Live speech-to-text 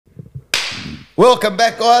Welcome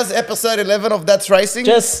back, guys. Episode 11 of That's Racing.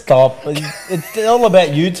 Just stop. It's all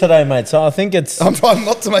about you today, mate. So I think it's I'm trying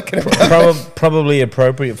not to make it about probably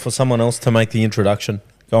appropriate for someone else to make the introduction.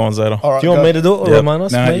 Go on, Zeta. All right, Do you want me to do it or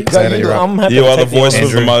Romanos? No, Me? Zeta, you're I'm right. happy You to are the take voice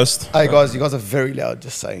honours. with the most. Hey, guys, you guys are very loud,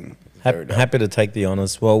 just saying. Very loud. Happy to take the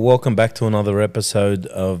honours. Well, welcome back to another episode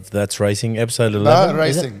of That's Racing, episode 11.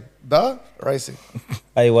 Racing.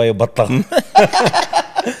 Hey, way batta.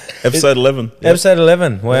 Episode 11. Episode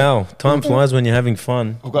 11. Wow. Time flies when you're having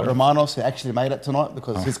fun. We've got Romanos who actually made it tonight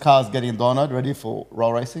because his car's getting dynoed, ready for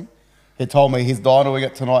roll racing. He told me his dyno we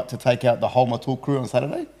get tonight to take out the whole Matul crew on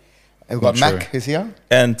Saturday. And we've got Mac, who's here.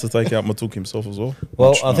 And to take out Matuk himself as well.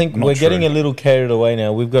 Well, I think we're getting a little carried away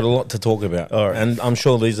now. We've got a lot to talk about. All right. And I'm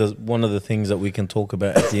sure these are one of the things that we can talk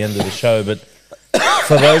about at the end of the show. But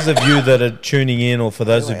for those of you that are tuning in, or for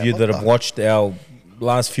those of you that have watched our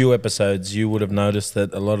last few episodes, you would have noticed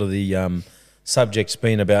that a lot of the subject's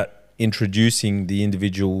been about introducing the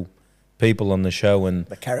individual people on the show. And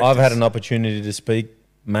I've had an opportunity to speak.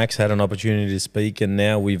 Max had an opportunity to speak. And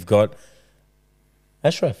now we've got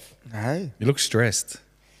Ashraf. Hey. You look stressed.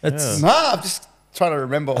 It's Nah, I'm just trying to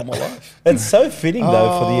remember all my life. It's so fitting,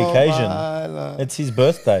 though, for the occasion. It's his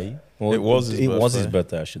birthday. Well, It was his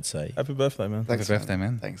birthday, I should say. Happy birthday, man. Thanks, Happy birthday,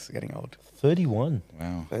 man. Thanks for getting old. 31.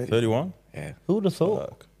 Wow. 31? Yeah. Who would have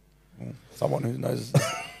thought? Someone who knows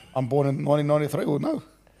I'm born in 1993 will know.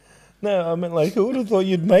 No, I mean, like, who would have thought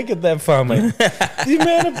you'd make it that far, mate?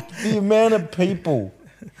 the amount of people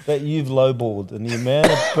that you've lowballed and the amount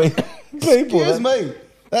of people. Excuse me.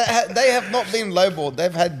 They have not been lowballed.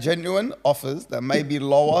 They've had genuine offers that may be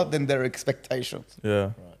lower than their expectations.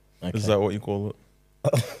 Yeah. Okay. Is that what you call it?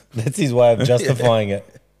 That's his way of justifying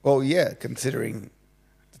it. Well, yeah, considering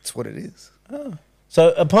that's what it is. So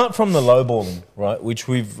apart from the lowballing, right, which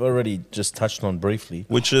we've already just touched on briefly,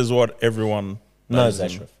 Which is what everyone Knows him.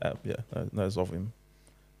 Ashraf. Knows of him.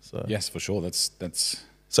 So Yes, for sure. That's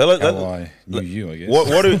So how I knew you, I guess.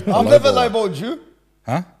 what do I've never lowballed you.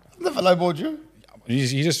 Huh? I've never lowballed you.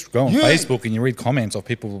 You just go on You- Facebook and you read comments of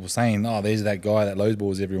people saying, "Oh, there's that guy that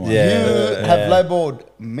lowballs everyone." Yeah. You have lowballed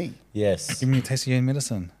me. yes. Give me a taste of your own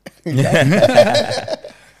medicine.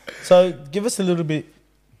 So give us a little bit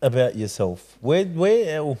about yourself.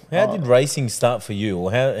 How did racing start for you,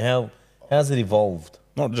 or how's it evolved?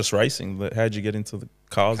 not just racing, but how'd you get into the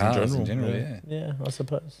cars in general? yeah. Yeah, I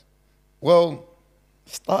suppose. Well,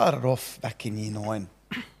 started off back in year 9.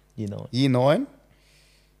 You know. Year 9.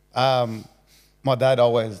 My dad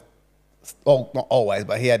always, well, not always,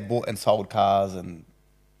 but he had bought and sold cars and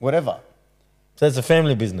whatever. So it's a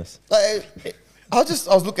family business. Like, I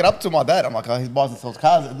was looking up to my dad. I'm like, oh, he buys and sells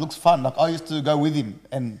cars. It looks fun. Like, I used to go with him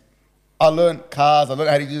and I learned cars. I learned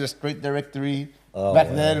how to use a street directory back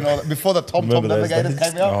then and all that. Before the TomTom Remember those navigators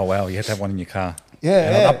days? came out. Oh wow, you had to have one in your car. Yeah,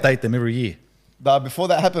 And yeah. I'd update them every year. Nah, before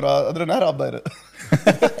that happened, I didn't know how to update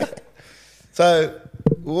it. So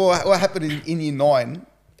what happened in year 9,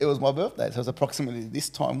 it was my birthday. So it was approximately this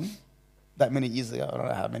time, that many years ago. I don't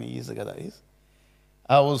know how many years ago that is.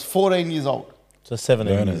 I was 14 years old. So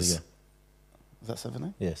 17 years Burners. ago. Was that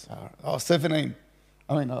 17? Yes. I was 17.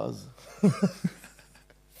 I mean, I was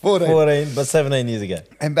 14. 14, but 17 years ago.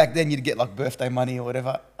 And back then you'd get like birthday money or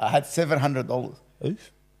whatever. I had $700.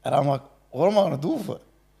 Oof. And I'm like, what am I going to do with it?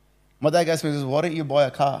 My dad goes to me, why don't you buy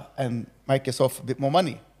a car and make yourself a bit more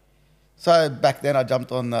money? So back then I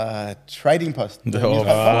jumped on Trading Post. The newspaper.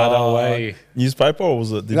 No way. Newspaper or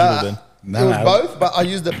was it digital then? It was both, but I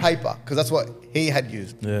used the paper because that's what he had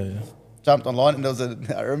used. Yeah. Jumped online and there was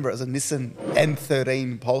I remember it was a Nissan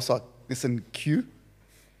N13 Pulsar, Nissan Q.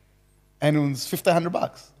 And it was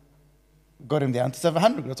 $1,500. Got him down to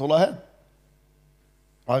 700. That's all I had.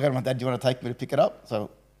 I got my dad, do you want to take me to pick it up?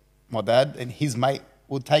 So my dad and his mate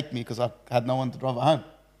would take me because I had no one to drive it home.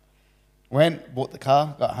 Went, bought the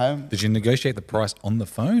car, got home. Did you negotiate the price on the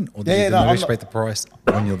phone, or did Yeah, you no, negotiate the price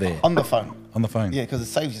when you're there? On the phone. On the phone. Yeah, because it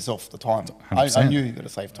saves yourself the time. I 100%. knew you got to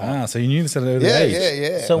save time. Ah, so you knew this at an early Yeah, age.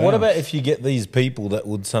 yeah. So what about if you get these people that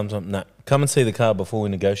would sometimes, come and see the car before we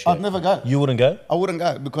negotiate? I'd never go. You wouldn't go? I wouldn't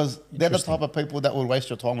go because they're the type of people that will waste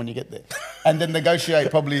your time when you get there. And then negotiate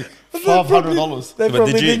probably $500. They But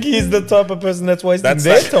probably did you- think he's the type of person that's wasting That's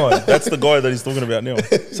their that- time. That's the guy that he's talking about now.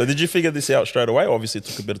 So did you figure this out straight away? Obviously, it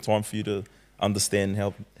took a bit of time for you to understand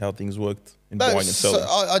how things worked in buying and So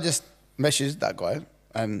selling. I just messaged that guy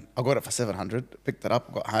and I got it for 700, picked it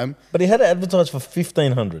up, got home. But he had it advertised for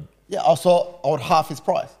 1,500. Yeah, I saw I would half his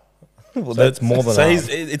price. Well, that's more than so half.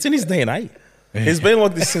 it's in his DNA. He's been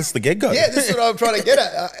like this since the get-go. Yeah, this is what I'm trying to get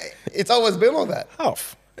at. It's always been like that.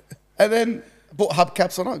 Half. And then bought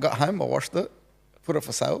hubcaps on it, got home, I washed it, put it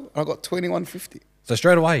for sale, and I got $21.50. So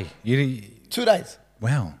straight away, you 2 days.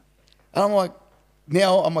 wow. And I'm like,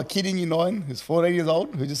 Now I'm a kid in year 9 who's 14 years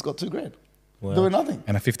old who just got $2,000. Wow. Doing nothing.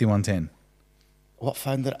 And a 5110. What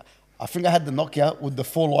phone did I think I had the Nokia with the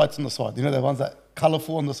 4 lights on the side. You know the ones that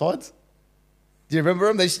colourful on the sides? Do you remember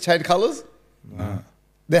them? They used to change colours.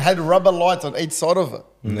 They had rubber lights on each side of it.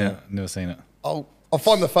 No, never seen it. I'll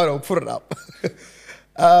find the photo. I'll put it up.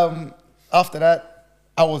 After that,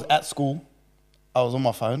 I was at school. I was on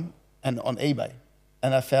my phone and on eBay,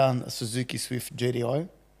 and I found a Suzuki Swift GTI,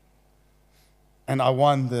 and I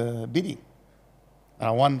won the bidding, and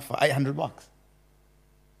I won for $800.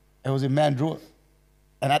 It was in Mandurah,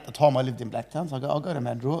 and at the time I lived in Blacktown, so I'll go to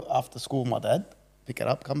Mandurah after school with my dad, pick it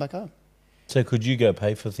up, come back home. So could you go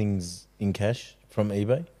pay for things in cash from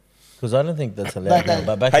eBay? Because I don't think that's allowed Back now.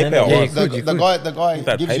 But back PayPal, then, yeah, it was. The guy You've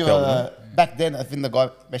had gives you PayPal, back then, I think the guy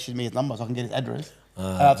messaged me his number so I can get his address. And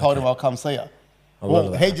I told him I'll come see you.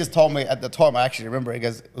 Well, he just told me at the time, I actually remember, he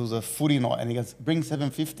goes, it was a footy night, and he goes, bring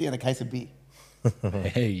 $750 and a case of beer.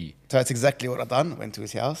 Hey. So that's exactly what I done. Went to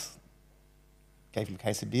his house, gave him a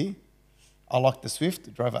case of beer. I liked the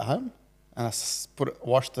Swift, drove it home, and I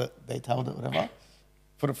washed it, detailed it, whatever.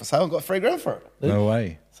 Put it for sale and got $3,000 for it. No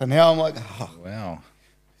way. So now I'm like, oh, Wow.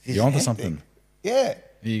 this You're onto is something. hectic. Yeah.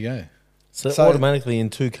 Here you go. So, So- automatically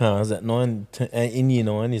in 2 cars at in year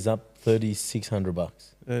 9 is up $3,600.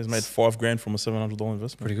 Yeah, he's made $5,000 from a $700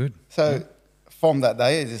 investment. Pretty good. So from that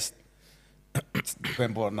day, I just went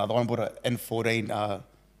and bought another one. Bought an N14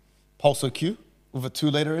 Pulsar Q with a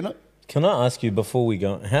 2-litre in it. Can I ask you before we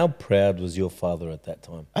go, how proud was your father at that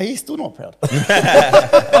time? He's still not proud.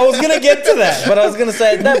 I was going to get to that, but I was going to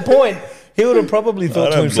say at that point, he would have probably I thought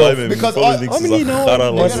to don't himself, blame him. because He probably I thinks mean, it's you know, a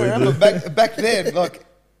khara You like gotta we remember do. back then, like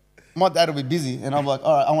my dad would be busy, and I'm like,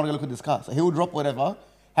 all right, I want to go look at this car. So he would drop whatever,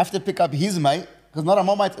 have to pick up his mate because none of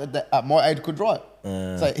my mates at my age could drive.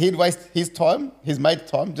 So he'd waste his time, his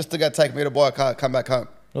mate's time, just to go take me to buy a car, come back home.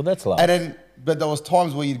 well, that's life. And then, but there was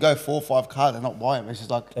times where you'd go 4 or 5 cars and not buy them. It's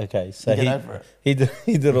just like, Okay, so get over it.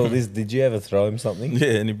 he did all this. Did you ever throw him something? Yeah,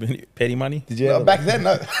 any petty money? Did you ever? back then,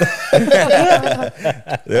 no.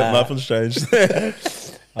 Yeah, nothing's changed.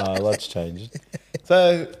 Lots changed.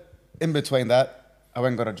 So in between that, I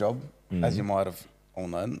went and got a job, as you might have all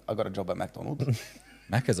known. I got a job at McDonald.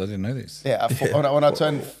 Maccas, I didn't know this. Yeah, when I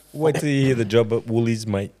turned, Wait till you hear the job at Woolies,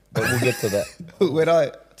 mate. But we'll get to that. when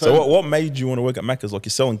I So turned, what made you want to work at Maccas? Like you're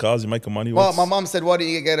selling cars, you're making money. well, What's- my mum said, why don't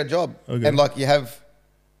you get a job? Okay. And like you have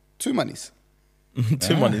 2 monies.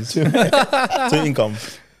 two monies, two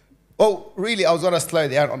incomes. Well, really, I was going to slow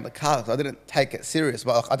down on the cars. I didn't take it serious,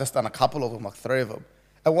 but I just done a couple of them, like 3 of them.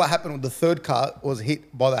 And what happened with the 3rd car was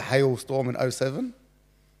hit by the hailstorm in 07.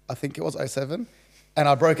 I think it was 07. And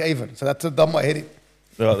I broke even. So that's done my head in.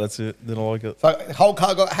 Yeah, that's it. Didn't like it. So the whole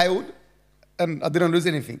car got hailed and I didn't lose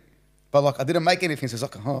anything. But like I didn't make anything. So it's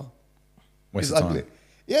like, Waste it's of ugly. time.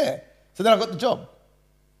 Yeah. So then I got the job.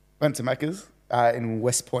 Went to Maccas in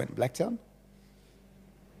West Point, Blacktown.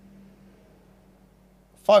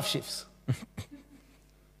 5 shifts.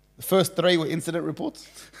 The first 3 were incident reports.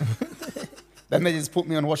 Then they just put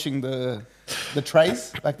me on washing the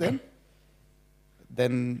trays back then.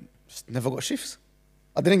 Then just never got shifts.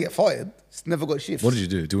 I didn't get fired. Just never got shifts. What did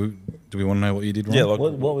you do? Do we want to know what you did wrong? Yeah, like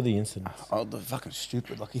What were the incidents? Oh, they're fucking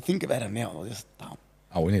stupid. Like you think about it now, they're just dumb.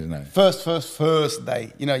 Oh, we need to know. First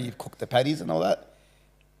day, you know, you cook the patties and all that.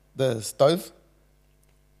 The stove.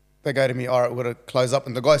 They go to me, all right, we're going to close up.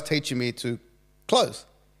 And the guy's teaching me to close.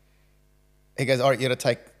 He goes, all right, you got to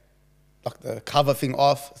take like the cover thing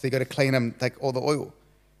off. So you got to clean them, take all the oil.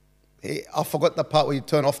 I forgot the part where you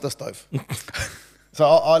turn off the stove. So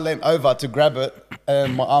I leant over to grab it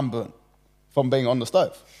and my arm burnt from being on the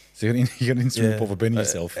stove. So you got an incident report for burning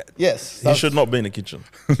yourself. Yes. he should not be in the kitchen.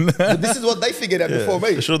 But this is what they figured out before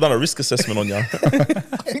me. They should have done a risk assessment on you. I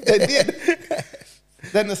think they did.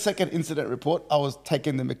 Then the second incident report, I was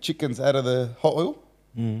taking the McChickens out of the hot oil.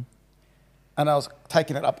 And I was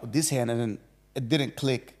taking it up with this hand and then it didn't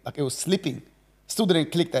click. Like it was slipping. Still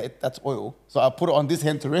didn't click that that's oil. So I put it on this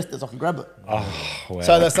hand to rest it so I can grab it. Oh, wow.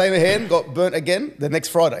 So the same hand got burnt again the next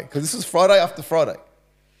Friday. Because this was Friday after Friday.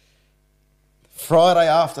 Friday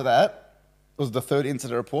after that was the 3rd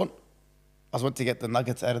incident report. I went to get the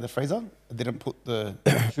nuggets out of the freezer. I didn't put the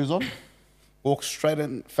shoes on. Walked straight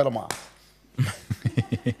and fell on my ass.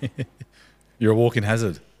 You're a walking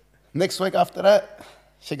hazard. Next week after that,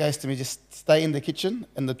 she goes to me, just stay in the kitchen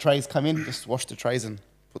and the trays come in, just wash the trays and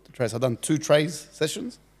put the trays. I've done 2 trays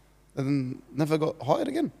sessions and then never got hired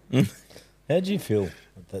again. How did you feel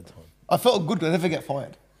at that time? I felt good to never get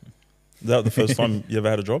fired. Is that the first time you ever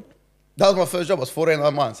had a job? That was my first job. I was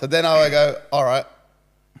 14 months. So then I go, all right,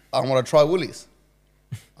 I want to try Woolies.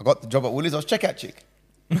 I got the job at Woolies. I was checkout chick.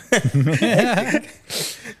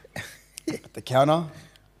 Got the counter.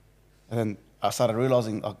 And then I started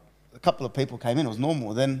realising a couple of people came in, it was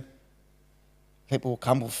normal. Then people will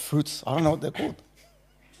come with fruits. I don't know what they're called.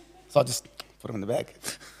 So I just put them in the bag.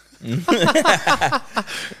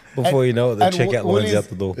 Before you know it, the checkout line's out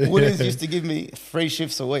the door. Woolies used to give me 3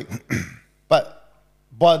 shifts a week. But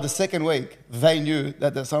by the second week, they knew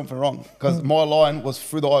that there's something wrong because my line was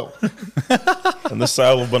through the aisle. And the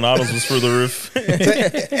sale of bananas was through the roof.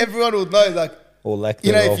 So everyone would know, like, Or lack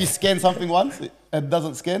you know, thereof. if you scan something once, it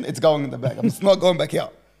doesn't scan, it's going in the bag. It's not going back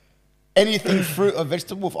out. Anything fruit or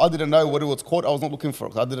vegetable, if I didn't know what it was called, I was not looking for it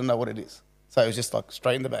because I didn't know what it is. So it was just like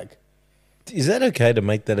straight in the bag. Is that okay to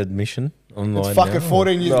make that admission online? It's fucking now?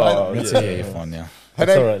 14 years later. That's yeah, you're fine now. Her That's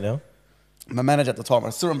name- all right now. My manager at the time, I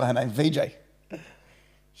still remember her name, VJ.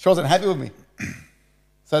 She wasn't happy with me.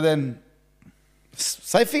 So then,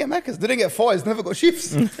 same thing at Maccas. Didn't get fired, never got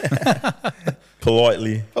shifts.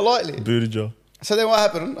 Politely. Booted you. So then what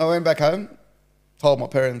happened? I went back home, told my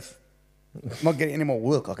parents, I'm not getting any more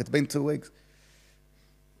work. Like, it's been 2 weeks.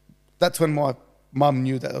 That's when my mum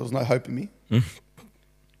knew that there was no hope in me.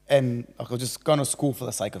 And like, I was just going to school for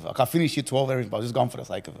the sake of it. Like, I finished year 12, everything, but I was just going for the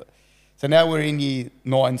sake of it. So now we're in year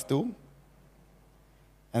 9 still.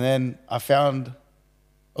 And then I found, there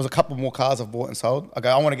was a couple more cars I've bought and sold. I go,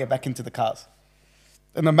 I want to get back into the cars.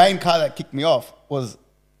 And the main car that kicked me off was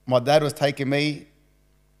my dad was taking me,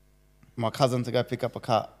 my cousin, to go pick up a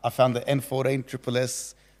car. I found the N14 Triple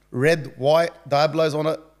S, red, white, Diablos on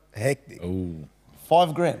it. Hectic. Ooh.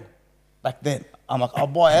 $5,000 back then. I'm like, I'll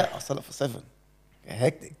buy it, I'll sell it for 7.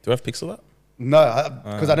 Hectic. Do you have pics of that? No,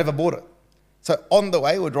 because I never bought it. So on the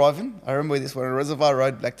way, we're driving. I remember this, we're on Reservoir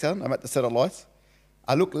Road, Blacktown. I'm at the set of lights.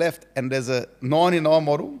 I look left and there's a 99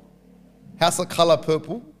 model, House of Colour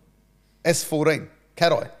purple, S14,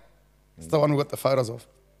 cat eye. It's the one we got the photos of.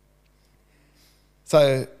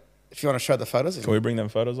 So if you want to show the photos Can we bring them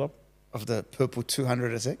photos up? of the purple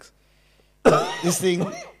 200 SX. So this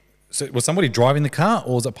thing, So was somebody driving the car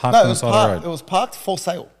or was it parked no, on it the was, side of the parked, road? it was parked for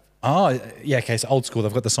sale. Oh, yeah, okay, so old school.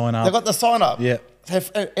 They've got the sign up. They got the sign up. Yeah. So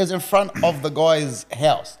it was in front of the guy's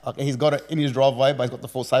house. Like, he's got it in his driveway, but he's got the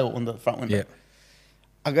for sale on the front window. Yeah.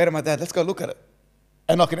 I go to my dad, let's go look at it.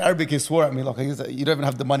 And like in Arabic, he swore at me, like, you don't even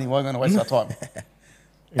have the money, why are you going to waste our time?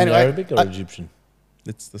 In Anyway, Arabic or I- Egyptian?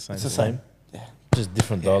 It's the same. It's the thing. same. Yeah, Just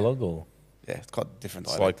different dialogue or? yeah, it's got different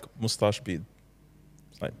It's dialect. like mustache beard.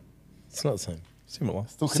 It's like It's not the same. similar.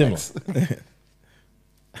 Still similar. connects.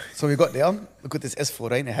 So we got down, look at this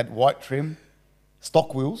S14, it had white trim,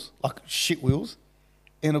 stock wheels, like shit wheels,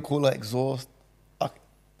 intercooler exhaust, like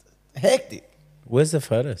hectic. Where's the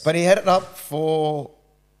photos? But he had it up for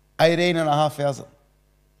 18,500.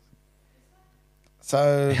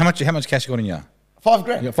 So How much cash you got in you?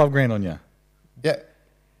 $5,000. You got $5,000 on you. Yeah.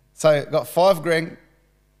 So got $5,000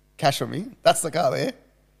 cash on me. That's the car there.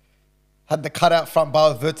 Had the cutout front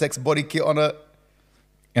bar with Vertex body kit on it.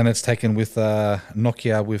 And it's taken with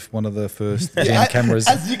Nokia with one of the first Gen Yeah, cameras.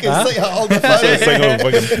 As you can see how old the photo So it's is. like a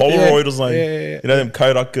fucking Polaroid or something. Yeah. You know them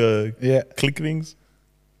Kodak Yeah. click things?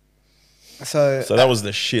 So So that was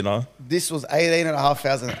the shit, huh? this was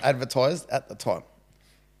 18,500 advertised at the time.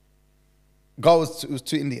 Guy it was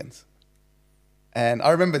 2 Indians. And I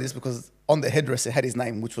remember this because on the headdress it had his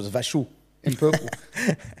name, which was Vashu in purple.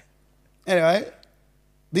 Anyway,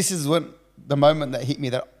 this is when the moment that hit me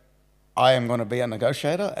that I am going to be a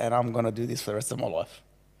negotiator and I'm going to do this for the rest of my life.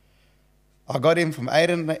 I got him from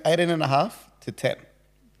 18.5 to 10.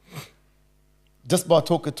 Just by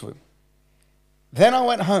talking to him. Then I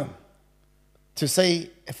went home to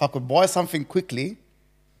see if I could buy something quickly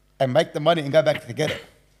and make the money and go back to get it.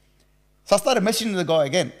 So I started messaging the guy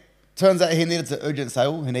again. Turns out he needed an urgent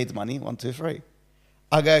sale. He needs money, 1, 2, 3.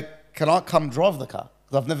 I go, can I come drive the car?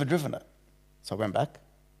 Because I've never driven it. So I went back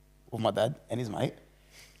with my dad and his mate.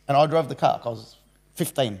 And I drove the car. I was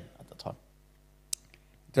 15 at the time.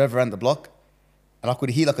 Drove around the block. And I could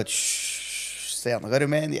hear like a shh sound. I go to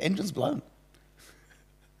him, man, the engine's blown.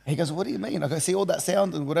 He goes, what do you mean? I go, see all that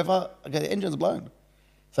sound and whatever. I go, the engine's blown.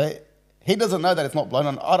 So he doesn't know that it's not blown.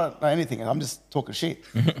 And I don't know anything. I'm just talking shit.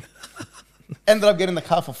 Ended up getting the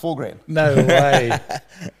car for $4,000. No way.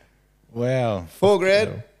 Wow.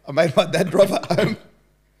 $4,000. I made my dad drive it home.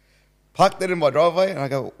 Parked it in my driveway. And I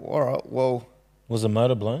go, all right, well, Was the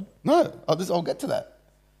motor blown? no, I'll get to that.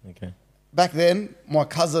 Okay. Back then, my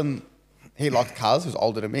cousin, he liked cars, he was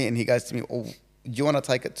older than me, and he goes to me, oh, do you want to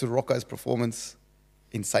take it to Rocco's Performance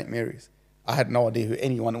in St. Mary's? I had no idea who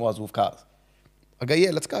anyone was with cars. I go,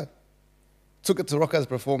 yeah, let's go. Took it to Rocco's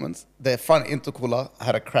Performance. Their front intercooler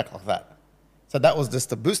had a crack like that. So that was just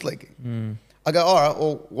the boost leaking. I go, all right,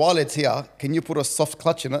 well, while it's here, can you put a soft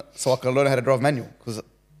clutch in it so I can learn how to drive manual? Because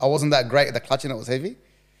I wasn't that great at the clutch and it was heavy.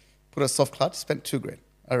 put a soft clutch, spent $2,000.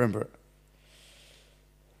 I remember it.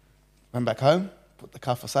 Went back home, put the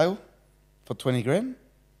car for sale for $20,000.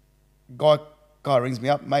 Guy rings me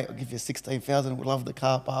up, mate, I'll give you 16,000, we love the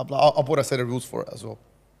car, blah, blah. I bought a set of rules for it as well.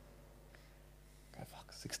 Go,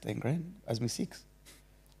 fuck, 16,000, owes me 6.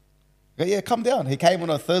 I go, yeah, come down. He came on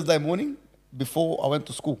a Thursday morning before I went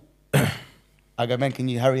to school. I go, man, can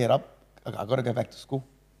you hurry it up? I got to go back to school.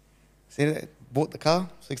 See, bought the car,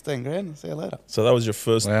 16,000, see you later. So that was your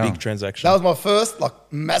first Wow. big transaction. That was my first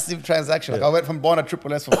massive transaction. Like I went from buying a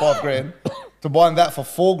Triple S for $5,000 to buying that for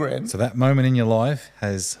 $4,000. So that moment in your life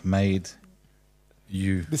has made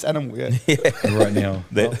you This animal, yeah. right now.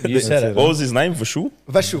 You said it. What was his name? Vashu?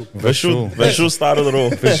 Vashu. Vashu started it all.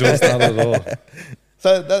 Visual started it all.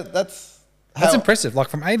 So that's That's how- impressive. Like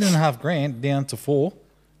from $8,500 down to $4,000,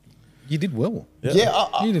 you did well.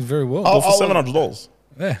 Yeah, You did very well. Well, for I- $700.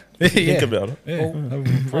 yeah. Think about it. Yeah. I'm I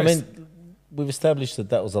impressed. mean, we've established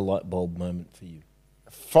that was a light bulb moment for you.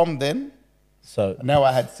 from then, So now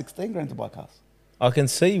I had 16,000 to buy cars. I can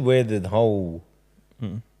see where the whole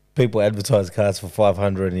people advertise cars for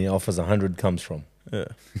 500 and he offers 100 comes from. Yeah.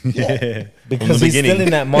 yeah. Because he's still in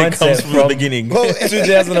that It mindset comes from the beginning. Well,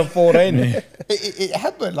 2014. it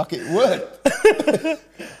happened, like it worked.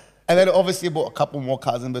 And then obviously I bought a couple more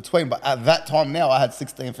cars in between. But at that time now, I had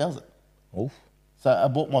 16,000. Oof. So I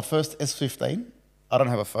bought my first S15. I don't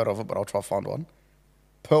have a photo of it, but I'll try to find one.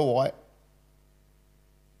 Pearl white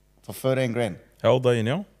for 13,000. How old are you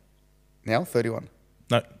now? Now 31.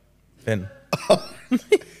 No, 10.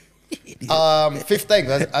 15.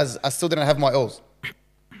 As I still didn't have my L's.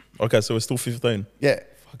 Okay, so we're still 15. Yeah.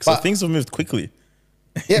 So But- things have moved quickly.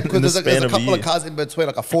 Yeah, in because the there's span a of a couple of year. cars in between,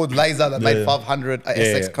 like a Ford Laser that made Yeah. 500, a Yeah,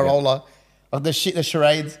 SX yeah, Corolla, like the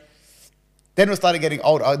charades. Then we started getting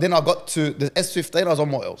older. Then I got to the S15, I was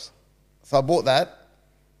on my L's. So I bought that,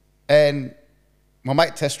 and my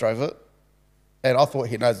mate test drove it, and I thought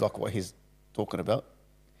he knows like what he's talking about.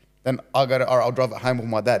 Then I go to, all right, I'll drive it home with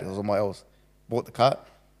my dad. It was on my L's. Bought the car,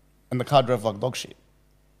 and the car drove like dog shit.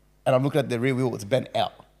 And I'm looking at the rear wheel, it's bent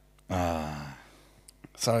out.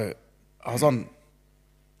 So I was on,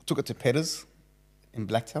 took it to Petters in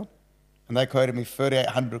Blacktown, and they quoted me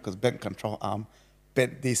 3,800 because bent control arm,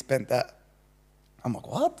 bent this, bent that. I'm like,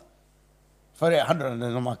 what? 3,800, and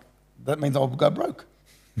then I'm like, that means I'll go broke.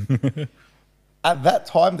 At that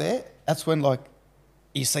time there, that's when like,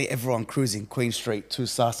 you see everyone cruising Queen Street, 2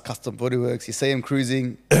 SAS Custom Bodyworks, you see them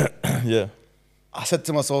cruising. Yeah. I said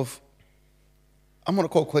to myself, I'm going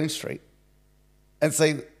to call Queen Street and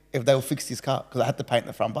see if they'll fix his car because I had to paint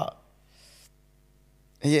the front bar.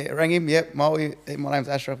 And yeah, rang him. Yep, Maui, my name's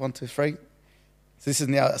Ashraf 123. So this is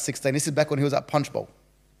now at 16. This is back when he was at Punch Bowl,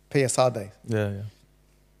 PSR days.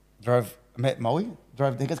 Yeah. Met Maui,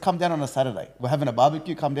 drove there. He goes, come down on a Saturday. We're having a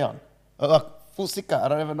barbecue, come down. I'm like, full sick car, I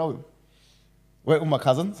don't even know him. Went with my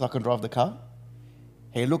cousin so I can drive the car.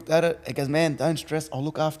 He looked at it. He goes, man, don't stress. I'll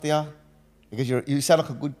look after you. He goes, you sound like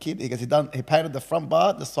a good kid. He goes, he painted the front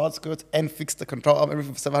bar, the side skirts, and fixed the control arm,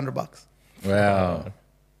 everything for $700. Wow.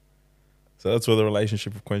 So that's where the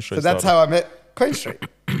relationship with Queen Street So that's started. how I met Queen Street.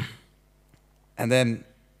 And then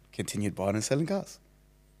continued buying and selling cars.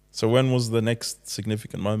 So when was the next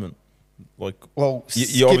significant moment? Like, Well,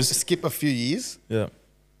 You obviously- skip a few years. yeah.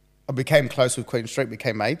 I became close with Queen Street,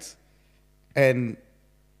 became mates. And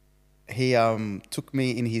he took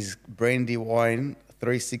me in his brandy wine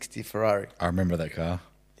 360 Ferrari. I remember that car.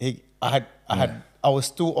 I was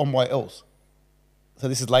still on my L's. So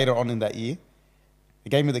this is later on in that year. He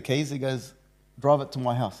gave me the keys. He goes, drive it to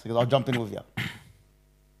my house. He goes, I'll jump in with you.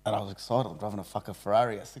 And I was excited. I'm driving a fucking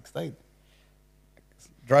Ferrari at 16.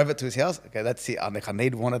 Drove it to his house. Okay, that's it. I'm like, I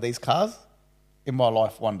need one of these cars in my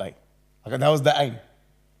life one day. Okay, that was the aim.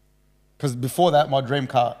 Because before that, my dream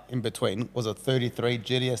car in between was a 33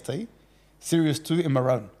 GTST, Series 2 in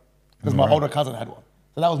maroon. Because my older cousin had one.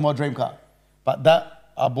 So that was my dream car. But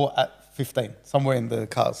that I bought at 15, somewhere in the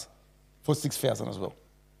cars, for 6,000 as well.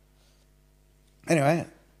 Anyway,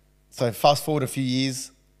 so fast forward a few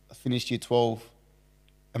years, I finished year 12,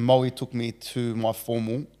 and Moe took me to my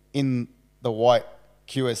formal in the white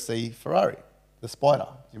QSC Ferrari, the Spider.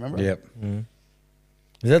 Do you remember? Yep.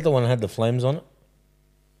 Is that the one that had the flames on it?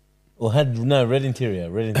 Or had, no, red interior.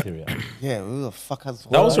 Yeah, who the fuck has...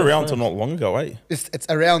 That was Well, around that's till not long ago, eh? It's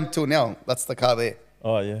around till now. That's the car there.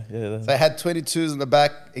 Oh, yeah. So it had 22s in the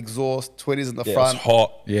back, exhaust, 20s in the Yeah, it was front.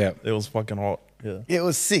 hot. Yeah. It was fucking hot. Yeah. Yeah, it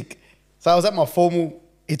was sick. So I was at my formal.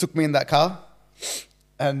 He took me in that car,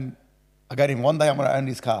 and I got him one day. I'm gonna own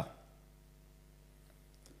this car.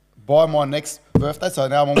 By my next birthday, so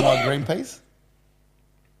now I'm on my green piece.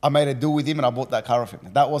 I made a deal with him, and I bought that car off him.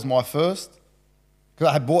 That was my first Because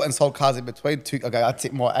I had bought and sold cars in between.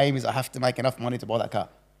 My aim is I have to make enough money to buy that car.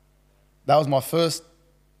 That was my first.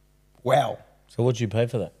 Wow. So what did you pay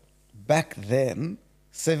for that? Back then,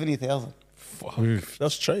 70,000.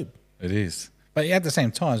 That's cheap. It is. But at the same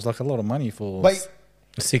time, it's like a lot of money for... Wait,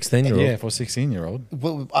 A 16-year-old. Yeah, for a 16-year-old.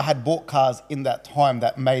 well, I had bought cars in that time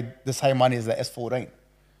that made the same money as the S14.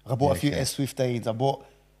 I bought a few okay. S15s. I bought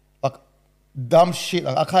like dumb shit.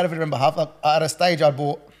 Like I can't even remember half. Like at a stage,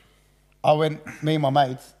 I went, me and my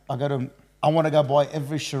mates, I want to go buy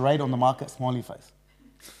every charade on the market smiley face.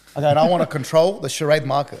 Okay, and I want to control the charade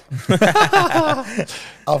market.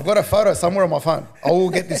 I've got a photo somewhere on my phone. I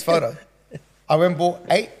will get this photo. I went and bought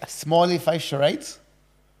 8 smiley face charades.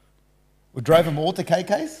 We drove them all to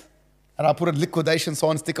KK's, and I put a liquidation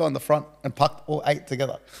sign sticker on the front and packed all 8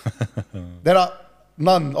 together. Then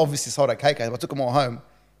none obviously sold at KK's, but I took them all home.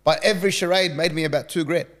 But every charade made me about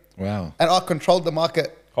 $2,000. Wow. And I controlled the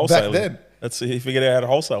market Wholesale. back then. Let's see if we get it out of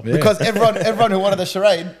wholesale. Yeah. Because everyone who wanted the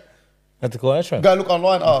charade, Had to call Ashraf. go look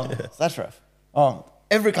online. Oh, it's Ashraf. Oh,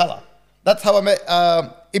 every color. That's how I met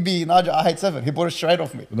Ibi Naja I87. He bought a charade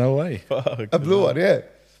off me. No way. A blue one, yeah.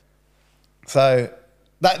 So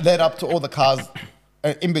that led up to all the cars.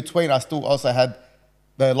 In between, I still also had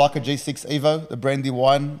the Leica G6 Evo, the brandy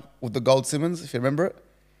wine with the gold Simmons, if you remember it.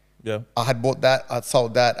 Yeah. I had bought that. I'd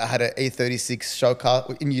sold that. I had an E36 show car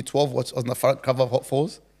in year 12, which was on the front cover of Hot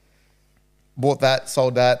Fours. Bought that,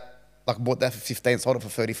 sold that. Like bought that for 15, sold it for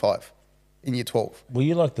 35 in year 12. Were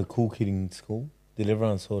you like the cool kid in school? Did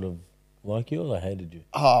everyone sort of like you or they hated you?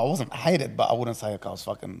 I wasn't hated, but I wouldn't say I was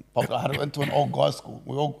fucking popular. I went to an old guys school.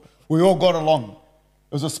 We all got along.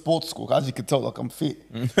 It was a sports school. As you can tell, like I'm fit.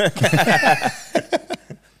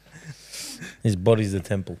 His body's a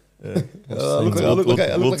temple. Look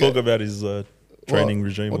We'll at talk about his training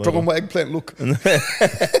regime We'll later. talk on my eggplant look.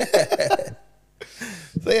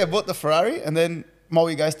 So yeah, bought the Ferrari, and then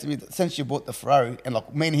Moe goes to me, since you bought the Ferrari, and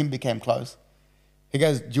like me and him became close, he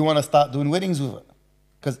goes, do you want to start doing weddings with it?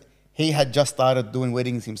 Because he had just started doing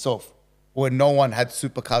weddings himself, where no one had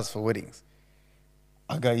supercars for weddings.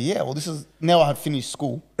 I go, yeah, well, now I had finished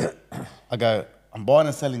school. I go, I'm buying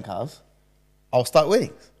and selling cars. I'll start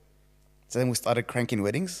weddings. So then we started cranking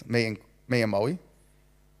weddings, me and Moe.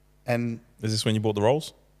 And Is this when you bought the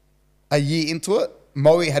Rolls? a year into it,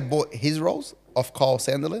 Moe had bought his Rolls off Kyle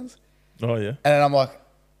Sanderlands. Oh, yeah. And then I'm like,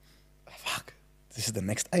 fuck, this is the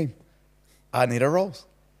next aim. I need a Rolls.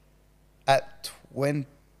 At 21,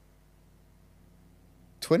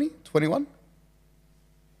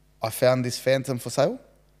 I found this Phantom for sale.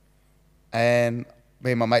 And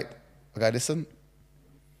me and my mate, I go, listen,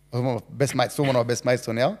 one of my best mates, still one of my best mates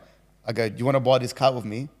till now. I go, do you want to buy this car with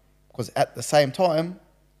me? Because at the same time,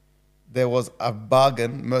 there was a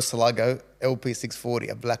bargain Murcielago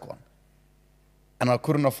LP640, a black one. And I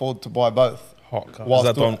couldn't afford to buy both. Hot car. Whilst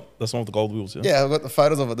Is that doing- that's one with the gold wheels, yeah? Yeah, I've got the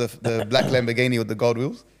photos of it, the black Lamborghini with the gold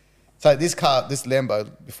wheels. So this Lambo,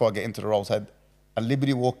 before I get into the Rolls, had a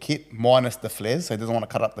Liberty Walk kit minus the flares, so he doesn't want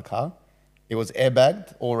to cut up the car. It was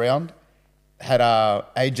airbagged all round. Had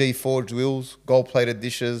AG forged wheels, gold-plated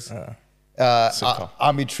dishes, Sick car.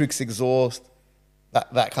 Army Tricks exhaust,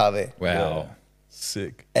 that car there. Wow. Yeah.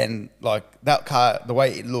 Sick. And like that car, the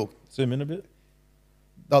way it looked, Zoom in a bit.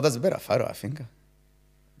 oh, that's a better photo, I think.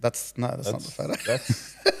 That's not the photo.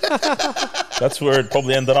 That's where it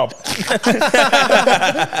probably ended up.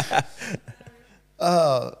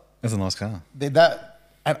 That's a nice car.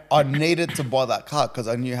 And I needed to buy that car because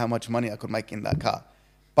I knew how much money I could make in that car.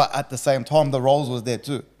 But at the same time, the Rolls was there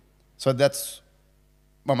too. So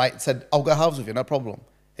my mate said, I'll go halves with you, no problem.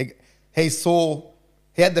 He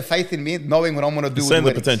had the faith in me, knowing what I'm going to do with Seeing the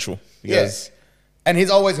weddings. potential. Yeah. Because And he's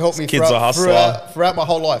always helped me Kid's a hustler. throughout my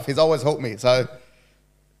whole life. He's always helped me. So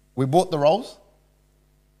we bought the Rolls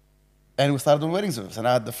and we started doing weddings with us. And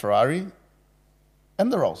I had the Ferrari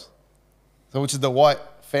and the Rolls. So which is the white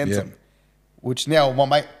Phantom, Yeah. which now my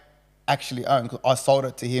mate actually owned because I sold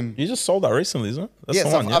it to him. you just sold that recently, isn't it? That's Yes,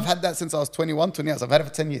 the one, I've had that since I was 21, 20 years. I've had it for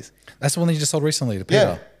 10 years. That's the one that you just sold recently to Peter.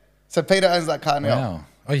 Yeah. So Peter owns that car now. Wow.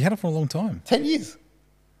 Oh, you had it for a long time. 10 years.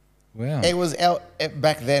 Wow. It was out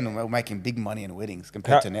back then we were making big money in weddings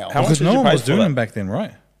compared to now. how much Because did no you one pay was for doing that? them back then,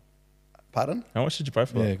 right? Pardon? How much did you pay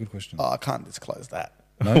for Yeah, good question. Oh, I can't disclose that.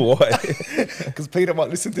 that? Why? Because Peter might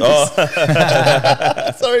listen to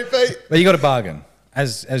this. Sorry, Pete. But you got a bargain,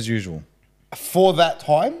 as usual, For that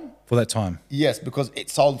time, for that time. yes, because it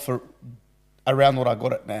sold for around what I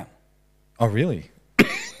got it now. Oh, really?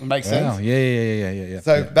 It makes Wow. sense. Yeah.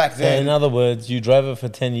 So back So in then, other words, you drove it for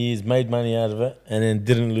 10 years, made money out of it, and then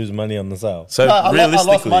didn't lose money on the sale. So no, I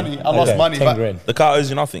realistically, lost money. I lost Okay, money, 10 but grand. the car owes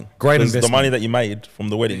you nothing. Great 'Cause the investment. money that you made from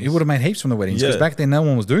the weddings. You would have made heaps from the weddings because Yeah. back then no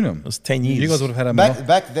one was doing them. It was 10 years. You guys would have had a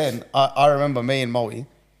back then, I remember me and Moe,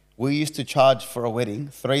 we used to charge for a wedding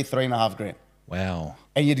three and a half grand, Wow.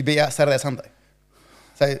 and you'd be out Saturday, Sunday.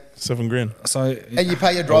 So $7 grand. So and you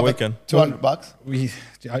pay your driver weekend. $200.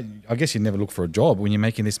 I guess you never look for a job when you're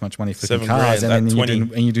making this much money flipping $7 cars grand and at then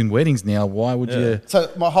 20. you're doing weddings now. Why would you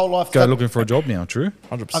So my whole life, go looking for a job now? True.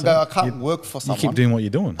 100%. I go, I can't work for You someone. keep doing what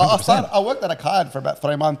you're doing. I 100%. I worked at a card for about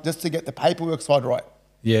 3 months just to get the paperwork side right.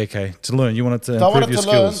 Yeah. Okay. To learn, you wanted to So I improve wanted your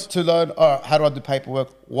to skills. learn, all right, how do I do paperwork?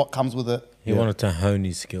 What comes with it? He wanted to hone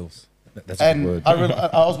his skills. That's a good And word.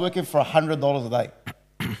 I was working for $100 a day.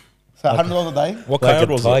 So $100 a day. What Like card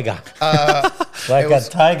a was it? tiger. Like was- a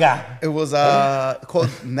tiger. It was called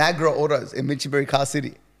Nagra Autos in Minchinbury Car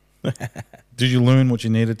City. Did you learn what you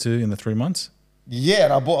needed to in the 3 months? Yeah,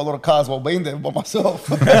 and I bought a lot of cars while being there by myself.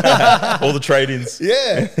 All the trade-ins.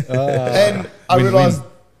 Yeah. And I Win-win. realized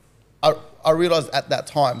I realized at that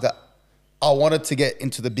time that I wanted to get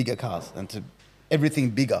into the bigger cars and to everything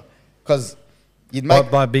bigger. Because you'd make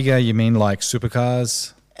By bigger, you mean like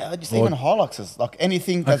supercars? just even Hiluxes, like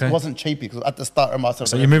anything that Okay. wasn't cheap. Because at the start of my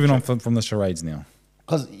So you're moving on from the charades now.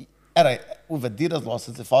 Because with a dealer's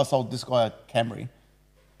license, if I sold this guy a Camry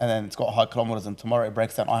and then it's got high kilometers and tomorrow it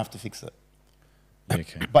breaks down, I have to fix it. Yeah,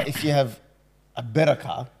 okay. But if you have a better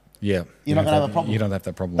car, Yeah. You're not gonna have a problem. You don't have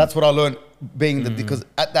that problem. that's what I learned being because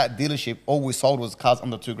at that dealership, all we sold was cars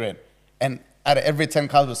under $2,000. And out of every 10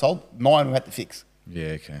 cars we sold, 9 we had to fix.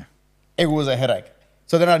 Yeah, okay. It was a headache.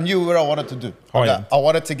 So then I knew what I wanted to do. High Okay, end. I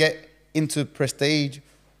wanted to get into Prestige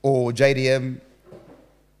or JDM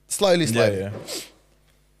slowly. Yeah.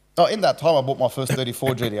 Oh, in that time, I bought my first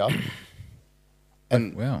 34 GDR.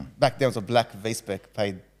 And Wow. back then it was a black V-Spec,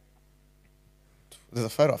 paid, there's a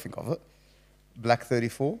photo I think of it, black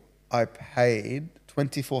 34, I paid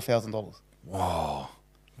 $24,000. Wow.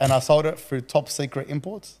 And I sold it through Top Secret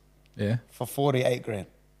Imports Yeah. for 48 grand.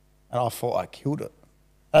 And I thought I killed it.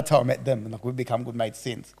 That's how I met them, and like we've become good mates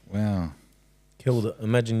since. Wow. Killed it.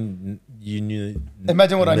 Imagine you knew.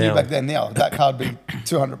 Imagine what I knew now. back then. Now that car would be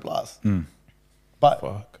 200 plus. But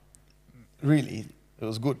Fuck. really, it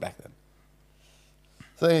was good back then.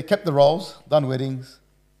 So yeah, kept the Rolls, done weddings,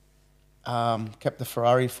 kept the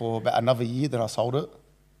Ferrari for about another year. Then I sold it.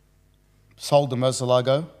 Sold the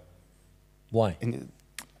Murcielago Why?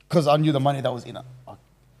 because I knew the money that was in it.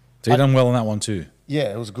 So you done well on that one too.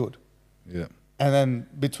 Yeah, it was good. Yeah. And then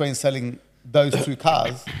between selling those two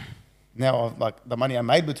cars, now I've, like the money I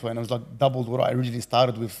made between it was like doubled what I originally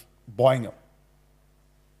started with buying them.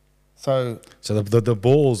 So So the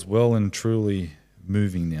ball's well and truly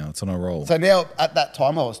moving now. It's on a roll. now at that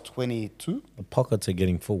time I was 22. The pockets are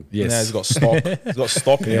getting full. Yes. Now he's got stock. He's got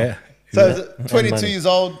stock now. Yeah. So I was 22 money. years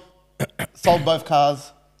old, sold both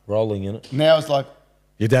cars. Rolling in it. Now it's like,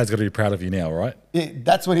 Your dad's got to be proud of you now, right? yeah,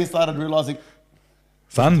 that's when he started realizing,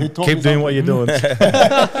 Son, He taught keep me doing what you're doing. and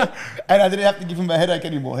I didn't have to give him a headache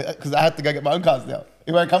anymore because I had to go get my own cars now.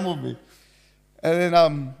 He won't come with me. And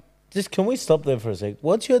then Just can we stop there for a sec?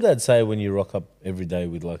 What's your dad say when you rock up every day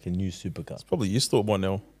with like a new supercar? Probably used to it by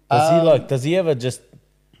now. Does he ever just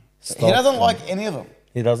stop? he doesn't like any of them.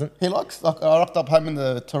 He doesn't? He likes, like, I rocked up home in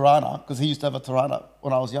the Tirana because he used to have a Tirana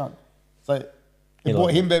when I was young. So it He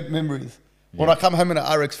brought likes him memories. When I come home in an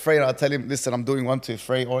RX3 and I tell him, listen, I'm doing 1, 2,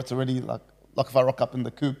 3, or it's already like if I rock up in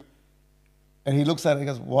the coupe. And he looks at it and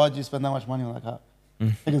goes, why'd you spend that much money on that car?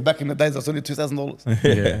 Because back in the days, it was only $2,000.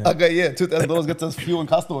 Yeah. I go, yeah, $2,000 gets us fuel and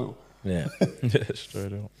castor oil. Yeah. Yeah,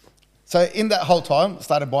 straight out. So in that whole time, I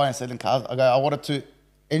started buying and selling cars. I wanted to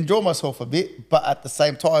enjoy myself a bit, but at the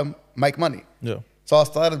same time, make money. Yeah. So I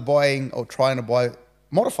started buying or trying to buy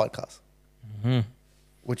modified cars,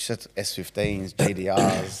 which is S15s,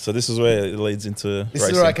 GDRs. So this is where it leads into This racing.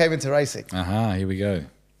 is where I came into racing. Aha, here we go.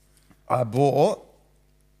 I bought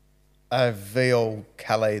a VL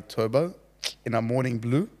Calais Turbo in a morning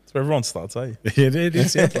blue. That's where everyone starts, eh? It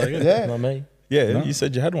sounds like it. Yeah. Not me. Yeah, you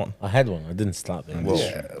said you had one. I had one. I didn't start there. Well,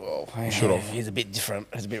 Yeah, well, should have. he's a bit different.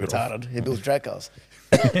 He's a bit retarded. He builds drag cars.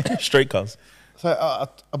 Street cars. So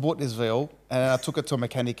I bought this VL and I took it to a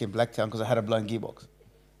mechanic in Blacktown because I had a blown gearbox.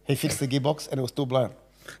 He fixed the gearbox and it was still blown.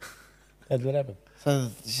 How'd that happen? So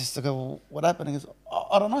it's just like, well, what happened? He goes,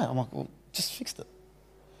 I don't know. I'm like, well, just fixed it.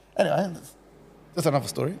 Anyway, that's another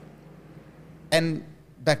story. And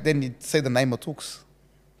back then you'd see the name of Tooks.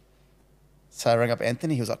 So I rang up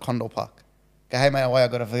Anthony. He was at Condor Park. Go, hey mate, I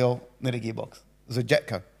got a VL, need a gearbox. It was a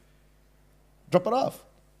Jetco. Drop it off.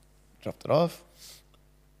 Dropped it off.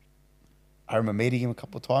 I remember meeting him a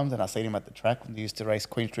couple of times, and I seen him at the track when they used to race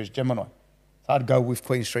Queen Street's Gemini. So I'd go with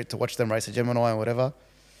Queen Street to watch them race a Gemini and whatever.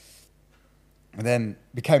 And then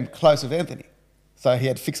became close with Anthony. So he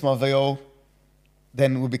had fixed my VL.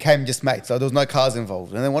 Then we became just mates. So there was no cars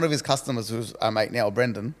involved. And then one of his customers, who's our mate now,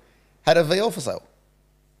 Brendan, had a VL for sale.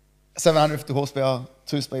 750 horsepower,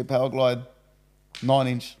 2-speed power glide,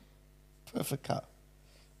 9-inch, perfect car.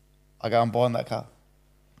 I go, I'm buying that car.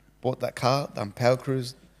 Bought that car, done power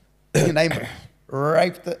cruise, you name it.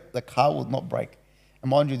 Raped it, the car would not break.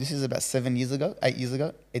 And mind you, this is about 8 years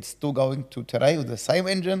ago. It's still going to today with the same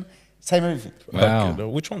engine, same everything. Wow. Okay,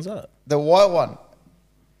 which one's that? The white one,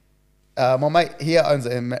 my mate here owns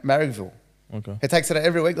it in Marrickville. Okay. He takes it out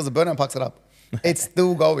every week, does a burnout, parks it up. It's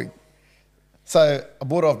still going. So I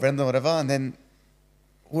bought it off Brendan, whatever, and then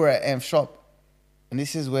we're at Am's shop. And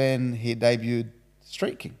this is when he debuted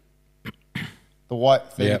Street King. The white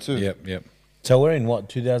 32. Yep. So we're in what,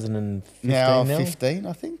 2015 now? 15,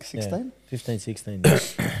 I think, 16. Yeah, 15, 16.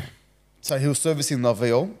 So he was servicing the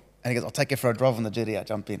VL, and he goes, I'll take it for a drive on the GTR,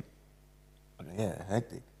 jump in. I go, yeah,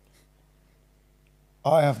 hectic.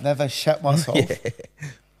 I have never shat myself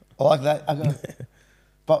like that. I go,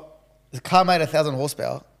 but the car made 1,000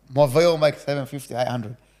 horsepower. My VL makes 750,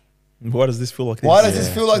 800. Why does this feel like this? Why does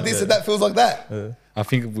this feel like this and that feels like that? I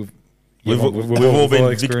think We've all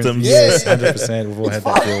been victims. Yes. 100%. We've all had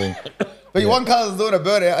that feeling. But one car is doing a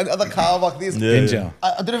burnout, and the other car like this. Yeah. Ninja.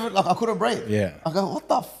 I didn't even, I couldn't breathe. Yeah. I go, what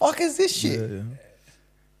the fuck is this shit? Yeah.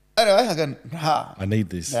 Anyway, I go, nah. I need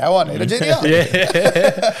this. Now I need a GTR.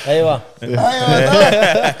 There you are.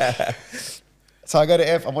 So I go to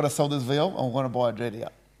F, I want to sell this VL, I want to buy a GTR.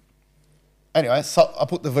 Anyway, so I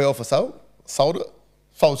put the VL for sale, sold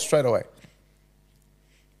straight away.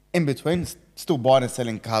 In between, still buying and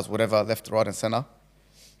selling cars, whatever, left, right, and center.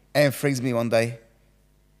 And frees me one day.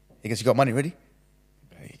 He goes, you got money ready?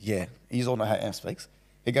 I go, yeah. You all know how Am speaks.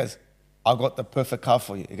 He goes, I got the perfect car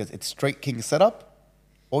for you. He goes, it's Street King setup.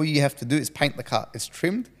 All you have to do is paint the car. It's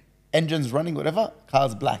trimmed, engine's running, whatever,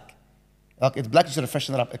 car's black. Like, it's black, you should have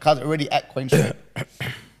freshened it up. The car's already at Queen Street.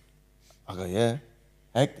 I go, yeah,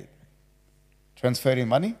 hectic. Transferred in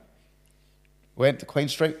money, went to Queen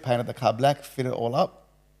Street, painted the car black, fit it all up,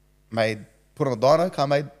 put on a dyno, car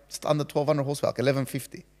made just under 1,200 horsepower, like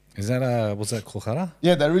 1,150. Is that was that Kulkara?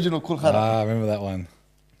 Yeah, the original Kulkara. I remember that one.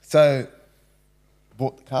 So,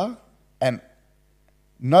 bought the car, and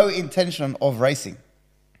no intention of racing,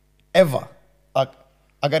 ever. Like,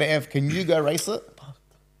 I go to Ev, can you go race it?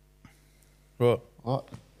 Right. What?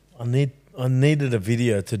 I needed a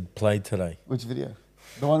video to play today. Which video?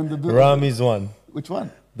 The one in the building? Rami's one. Which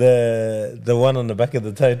one? The one on the back of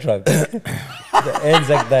the tow truck. The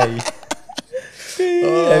Anzac Day.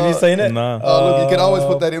 Have you seen it? No. Oh, look, you can always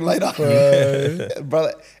put that in later.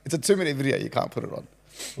 Brother, it's a 2-minute video, you can't put it on.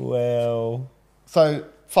 Wow. So,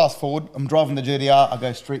 fast forward, I'm driving the GTR, I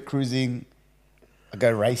go street cruising, I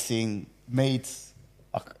go racing, meets.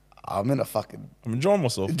 I'm in a fucking... I'm enjoying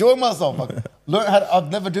myself. Enjoying myself. Like,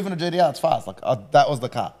 I've never driven a GTR, it's fast. Like, that was the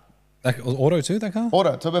car. That was auto too, that car?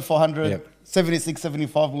 Auto, turbo 400, Yep. 76,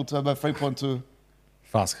 75 wheel turbo, 3.2.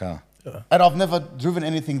 Fast car. And I've never driven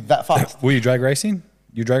anything that fast. Were you drag racing?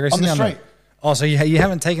 You drag racing On the down straight. there? Oh, so you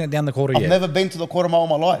haven't taken it down the quarter I've yet? never been to the quarter mile in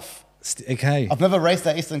my life. Okay. I've never raced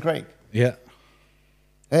at Eastern Creek. Yeah.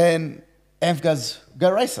 And Amph goes,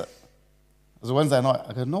 go race it. It was a Wednesday night.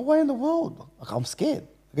 I go, no way in the world. Like, I'm scared.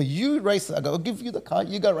 I go, you race it. I go, I'll give you the car.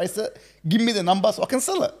 You go race it. Give me the number so I can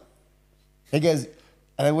sell it. He goes,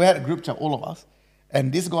 and then we had a group chat, all of us.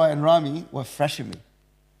 And this guy and Rami were thrashing me.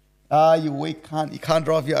 You weak cunt. You can't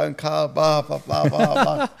drive your own car. Blah, blah, blah, blah,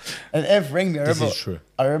 blah. And Amph rang me. This is true.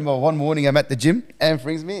 I remember one morning I'm at the gym. Amph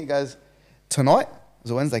rings me. He goes, tonight, it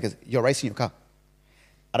was a Wednesday. He goes, you're racing your car.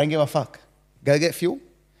 I don't give a fuck. Go get fuel.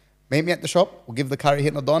 Meet me at the shop. We'll give the car a hit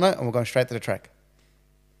in the dyno and we're going straight to the track.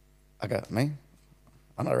 I go, man,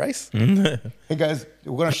 I know race. He goes,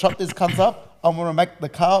 we're going to shut these cunts up. I'm going to make the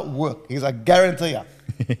car work. He's like, guarantee ya.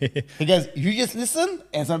 He goes, you just listen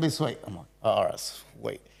and it's going to be sweet. I'm like, oh, all right,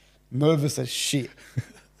 sweet. Nervous as shit.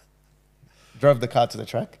 Drove the car to the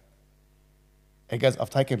track. He goes, I've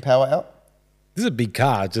taken power out. This is a big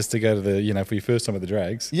car just to go to the, for your first time at the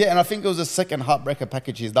drags. Yeah, and I think it was the second heartbreaker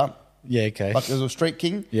package he's done. Yeah, okay. Like, it was a Street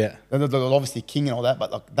King. Yeah. And there was obviously King and all that,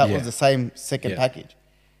 but like, that Yeah. was the same second Yeah. package.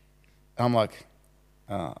 And I'm like,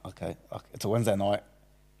 oh, okay. It's a Wednesday night.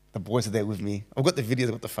 The boys are there with me. I've got the videos,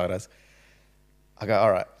 I've got the photos. I go,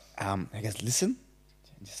 all right. He goes, listen.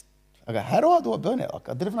 I go, how do I do a burnout? Like,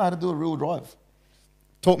 I didn't even know how to do a real drive.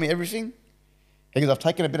 Taught me everything. He goes, I've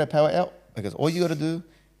taken a bit of power out. He goes, all you got to do,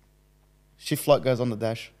 shift light goes on the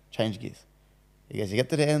dash, change gears. He goes, you get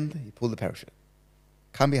to the end, you pull the parachute.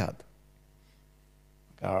 Can't be hard.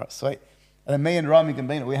 All right, sweet. And then me and Rami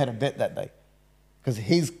Gambino, we had a bet that day. Because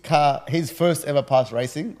his first ever pass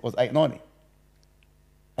racing was 890.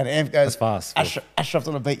 And Amp goes, That's fast. Ashraf's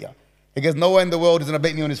going to beat you. He goes, no one in the world is going to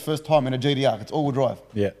beat me on his first time in a GDR. It's all-wheel drive.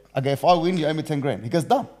 Yeah. I go, if I win, you owe me 10 grand. He goes,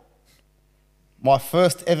 done. My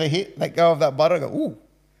first ever hit, let go of that butter, I go, ooh.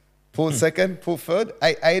 Pulled second, pulled third,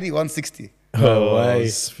 880, 160. Oh, way.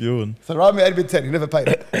 Spewing. So Rami had been 10, he never paid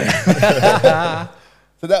it. So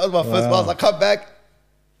that was my first pass. I come back.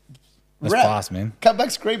 That's rap, fast, man. Come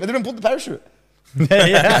back, scream. I didn't pull the parachute.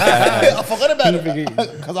 I forgot about it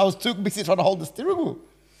because I was too busy trying to hold the steering wheel.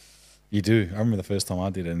 You do. I remember the first time I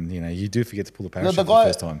did, and you do forget to pull the parachute the for the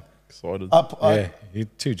first time. Excited. Yeah, you're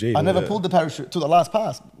 2G. I never pulled the parachute to the last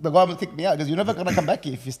pass. The guy would kick me out because you're never going to come back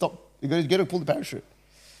here if you stop. You got to pull the parachute.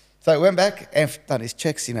 So I went back, Enf done his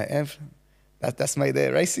checks, Enf. That's me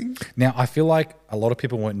there racing. Now, I feel like a lot of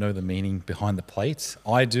people won't know the meaning behind the plates.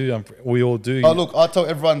 I do. We all do. Oh, look, I tell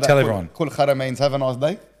everyone that Tell everyone. Kul khara means have a nice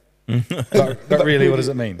day. But really, what does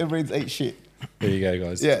it mean? It means eat shit. There you go,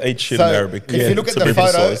 guys. Yeah. Eat shit So in Arabic. If you look at to the be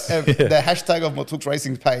photo, precise. the hashtag of Matuk's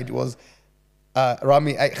racing page was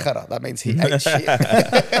Rami ate khara. That means he ate shit.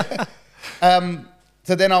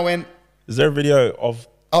 So then I went, Is there a video of...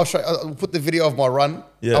 I'll put the video of my run.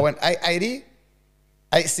 Yeah. I went 880,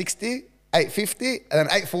 860, 850, and then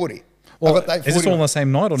 840. Well, I got the is this all on the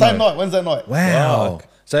same night or Same no? night, Wednesday night. Wow. Fuck.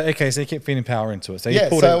 So, okay, so you kept feeding power into it. So you Yeah,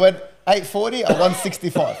 pulled so I it. went 840 and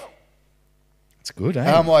 165. It's good, eh?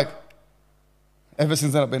 And I'm like, ever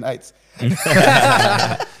since then I've been eights.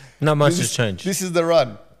 Not much has changed. This is the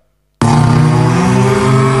run.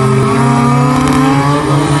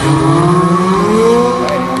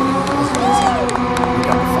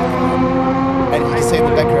 And you can see in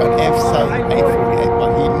the background, F say 848,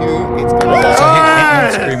 but he knew it's going to go. So he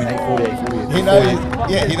screaming 840, 840.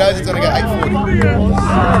 He knows it's going to go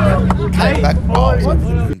 840. Came back,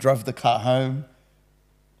 drove the car home,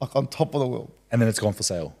 like on top of the world. And then it's gone for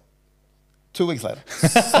sale. 2 weeks later,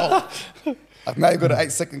 sold. I've now got an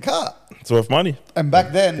 8-second car. It's worth money. And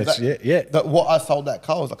back then, what I sold that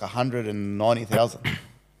car was like 190,000.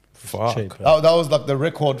 Fuck. Cheap. That was like the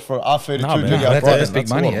record for R32 Nah, man. GDR That's Brighton. big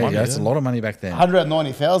That's a money. lot of money, That's a yeah. lot of money back then.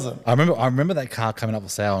 190,000. I remember that car coming up for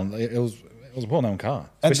sale, and it was a well-known car,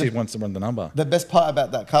 especially once it run the number. The best part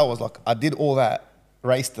about that car was like I did all that,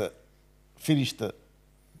 raced it, finished it,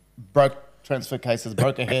 broke transfer cases,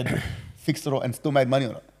 broke a head, fixed it all, and still made money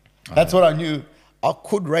on it. That's what I knew. I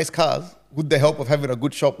could race cars with the help of having a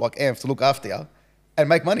good shop like Amps to look after you and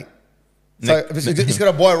make money. So you just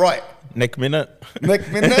got to buy right. Neck minute. Next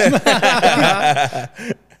minute. At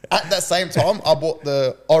that same time, I bought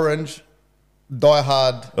the orange Die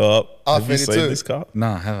Hard Have you seen R32. this car? No,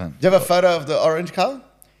 I haven't. Do you have a photo of the orange car?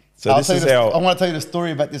 So this is how... I want to tell you the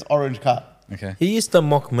story about this orange car. Okay. He used to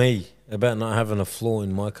mock me about not having a flaw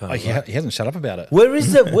in my car. Oh, he hasn't shut up about it. Where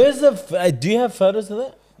is it? Where's the... do you have photos of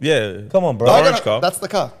that? Yeah. Come on, bro. The orange car. That's the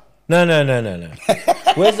car. No.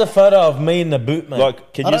 Where's the photo of me in the boot, mate?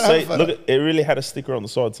 Like, can I you don't have say... a photo. Look, it really had a sticker on the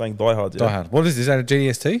side saying Die Hard. Yeah? Die Hard. What is this? Is that a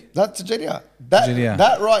GDST? That's a GDR.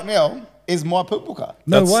 That right now is my purple car.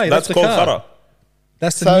 No way. That's the called car. Cutter.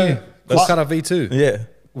 That's the So, new Cutter V2. Yeah.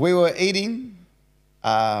 We were eating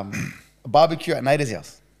a barbecue at Nader's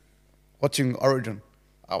house, watching Origin.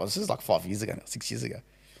 This is like 5 years ago now, 6 years ago.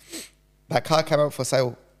 That car came up for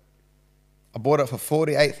sale. I bought it for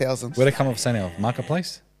 48,000. Where'd it come up for sale now?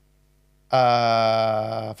 Marketplace?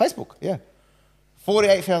 Facebook, yeah.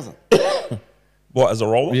 48,000. What, as a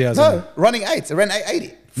roller? Yeah. No, running eights. It ran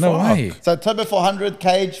 880. No Fuck. way. So turbo 400,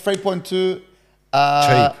 cage 3.2,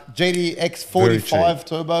 GDX 45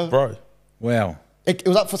 turbo. Bro. Wow. It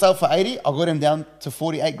was up for sale for 80. I got him down to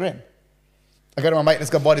 48 grand. I go to my mate, let's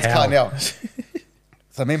go buy this How? car now.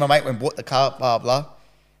 So me and my mate went and bought the car, blah, blah. He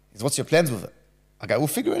says, what's your plans with it? I go, we'll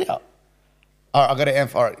figure it out. All right, I got to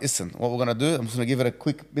Amp. All right, listen, what we're going to do, I'm just going to give it a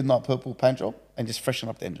quick midnight purple paint job and just freshen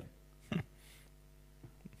up the engine.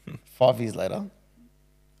 5 years later,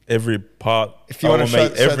 Every part, If you wanna show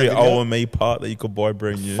the every video. OME part that you could buy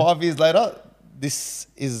brand new. 5 years later, this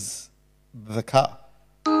is the car.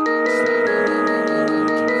 A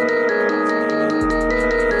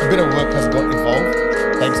bit of work has got involved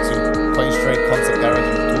thanks to Queen Street Concept Garage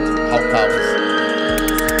and the whole car was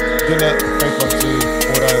dinner,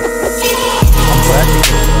 3.2, auto.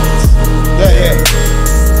 Yeah.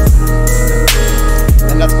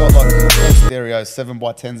 And that's got like full stereo,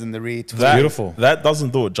 7x10s in the rear. That, Beautiful. That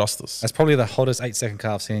doesn't do it justice. That's probably the hottest 8-second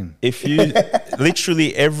car I've seen. If you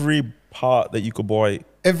literally every part that you could buy,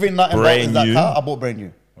 Every nut and bolt Brand in that new. car, I bought brand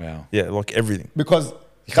new. Wow. yeah, like everything. Because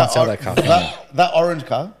You can't sell that car, can that orange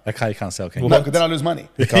car, That car you can't sell, can no, you? because then I lose money.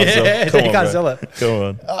 You can't sell. Yeah, Come you on, can't bro. sell it. Come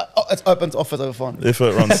on. It's open to offers over 400. If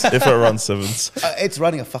it runs sevens. It's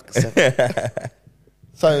running a fucking 7.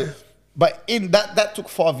 So, but in that took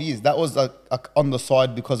 5 years. That was like on the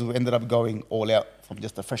side because we ended up going all out from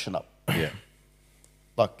just to freshen up. Yeah.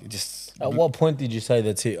 Like it just At what point did you say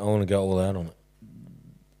that's it? I want to go all out on it.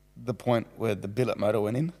 the point where the billet motor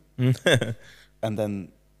went in, and then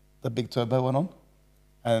the big turbo went on,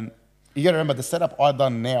 and you got to remember the setup I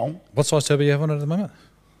done now. What size turbo you have on it at the moment?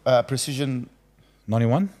 Precision.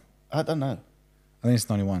 91? I don't know. I think it's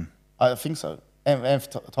 91. I think so.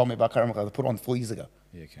 Anf told me, but I can't remember. I put it on 4 years ago.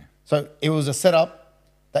 Yeah, okay. So it was a setup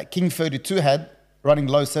that King 32 had running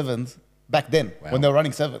low 7s back then when they were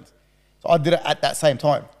running 7s. So I did it at that same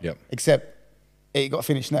time. Yep. Except it got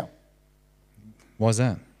finished now. Why's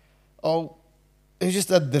that? Oh, it was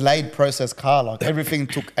just a delayed process car. Like everything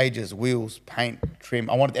took ages. Wheels, paint, trim.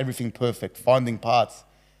 I wanted everything perfect. Finding parts.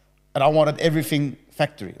 And I wanted everything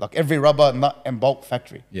factory. Like every rubber, nut and bolt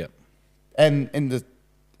factory. Yeah. And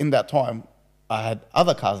in that time, I had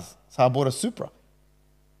other cars. So I bought a Supra.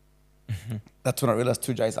 That's when I realized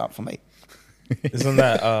 2Js aren't for me. Isn't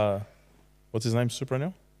that what's his name? Supra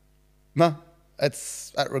now? No,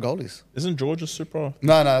 it's at Regoli's. Isn't George a Supra?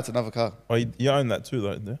 No, that's another car. Oh, you own that too,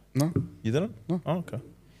 though. Yeah? No. You didn't? No. Oh, okay.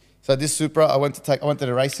 So this Supra, I went to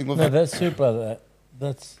the racing with No, it. that's super.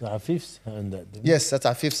 That's our fifth and that. Didn't Yes, that's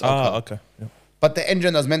our fifth car. Okay. Yeah. But the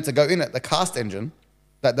engine that was meant to go in it, the cast engine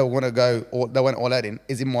that they want to go, or they went all out in,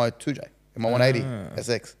 is in my 2J, in my 180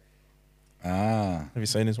 SX. Ah. Have you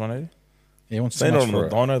seen his 180? Yeah, he wants so Seen it much on for the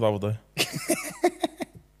it. dyno the other day.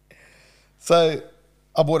 So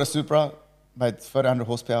I bought a Supra, made 1,300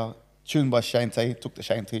 horsepower, tuned by Shane T. Took the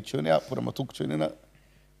Shane T tune out, put a Matuk tune in it,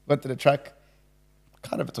 went to the track,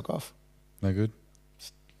 car never took off. No good?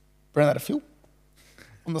 Ran out of fuel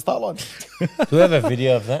on the start line. Do we have a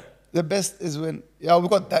video of that? The best is when, yeah, we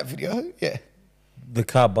got that video, yeah. The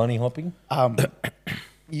car bunny hopping?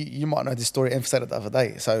 You might know this story, Em said it the other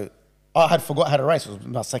day. So I had forgot how to race. It was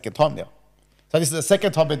my second time now. So this is the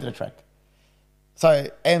second time into the track. So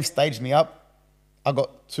Em staged me up. I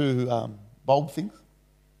got two bulb things.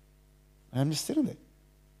 And I'm just sitting there.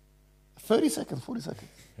 30 seconds, 40 seconds.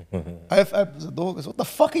 AF opens the door, goes, what the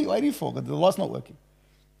fuck are you waiting for? Because the light's not working.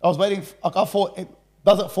 I was waiting, like I thought it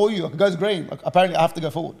does it for you. Like it goes green. Like apparently I have to go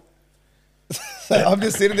forward. So I'm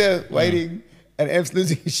just sitting there waiting. And Em's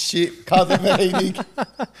losing his shit, car's overheating.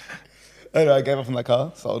 Anyway, I gave up on that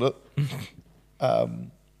car, sold it. And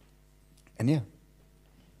yeah.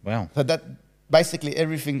 Wow. So that basically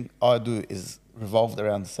everything I do is revolved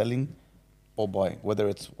around selling or buying, whether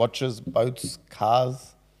it's watches, boats,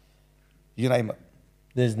 cars, you name it.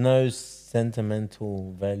 There's no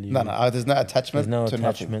sentimental value. No, there's no attachment There's no to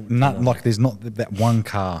attachment. nothing. Like there's not that one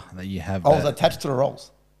car that you have. I was that- attached to the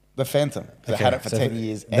Rolls, the Phantom, because Okay, I had it for so 10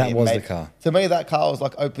 years. that it was the car. To me, that car was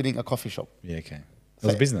like opening a coffee shop. Yeah, okay. It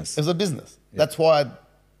was a business. It was a business. That's why I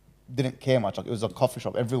didn't care much. Like it was a coffee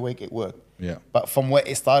shop. Every week it worked. Yeah. But from where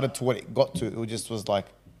it started to what it got to, it just was like,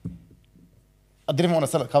 I didn't even want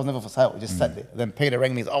to sell it. The car was never for sale. It just sat there. Then Peter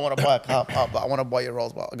rang me. He's, I want to buy a car. But I want to buy your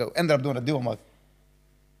Rolls. But I go, ended up doing a deal. I'm like,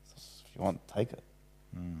 if you want, take it.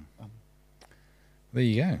 There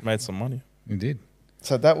you go. Made some money. You did.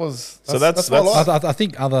 So that was. So that's- my life. I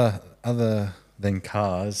think other than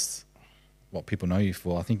cars, what people know you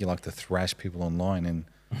for, I think you like to thrash people online and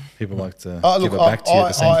people like to Oh, give look, it back to you at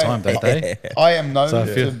the same time, don't they? I am known So I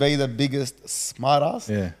to feel- be the biggest smartass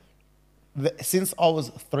Yeah. since I was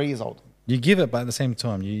 3 years old. You give it, but at the same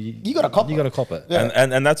time, you gotta cop You it. got to cop it. Yeah.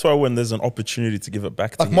 And that's why when there's an opportunity to give it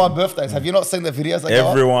back to Like him, my birthdays. Have you not seen the videos? That go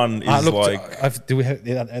up? everyone is Look, like, do we have?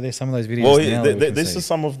 Are there some of those videos well, now? that we can this see? is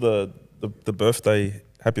some of the birthday,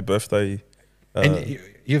 happy birthday And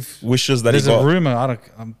you've wishes that he there's got. a rumor. I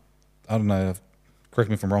don't know. Correct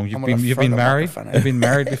me if I'm wrong. I'm gonna You've throw been the married. microphone at You've you. been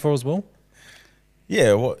married before as well.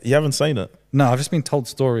 Yeah, what? You haven't seen it? No, I've just been told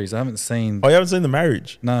stories. I haven't seen. Oh, you haven't seen the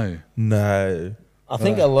marriage? No. No. I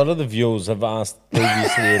think a lot of the viewers have asked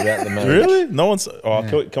previously about the marriage. Really? No one's. Oh,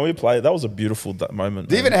 can we play it? That was a beautiful moment.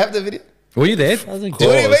 Do you even man. have the video? Were you there? I think What do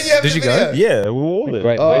you mean you have Did the you go? video? Yeah, we were all there.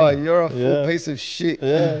 great. Oh, you're a full Yeah. piece of shit,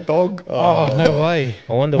 dog. Oh no way!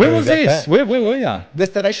 I wonder Where where was we got this? that. Where were you?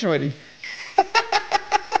 Destination wedding.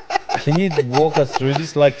 Can you walk us through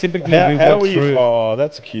this? Like typically we How walk are you? through. Oh,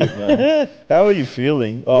 that's cute, man. How are you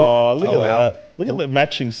feeling? Oh, look at wow. that. Look at the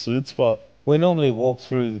matching suits, but We normally walk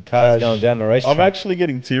through the cars going down the racetrack. I'm actually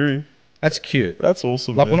getting teary. That's cute. That's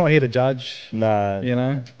awesome. Like man. we're not here to judge. Nah. You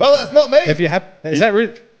know. Well, that's not me. If you have, is that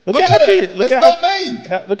really? Look Look how at happy. it. Look That's how,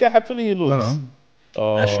 not me. look how happily he looks. No.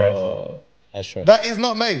 Oh, Ashraf. Ashraf. That is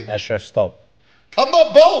not me. Ashraf, stop. I'm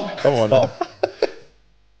not bald. come on. Stop.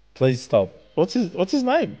 Please stop. What's his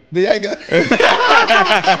name? Diego.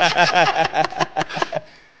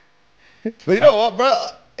 But you know what, bro?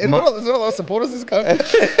 There's not a lot of supporters this country.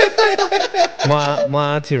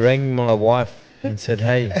 My auntie rang my wife and said,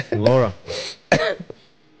 "Hey, Laura,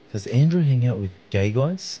 does Andrew hang out with gay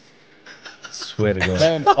guys?" Swear to God.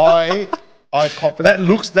 Man, I cop But that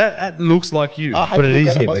looks like you. But it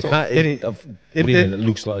is him. It myself. can't. It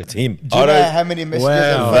looks like it's him. Do you know how many messages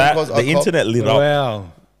and phone That, calls the I cop? internet lit up.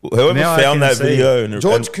 Wow. Whoever Now I found can that see. video and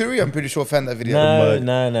George Curry, I'm pretty sure, found that video.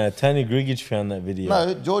 No. Tony Grigich found that video.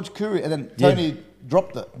 No, George Curry, and then Tony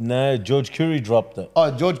dropped it. No, George Curry dropped it. Oh,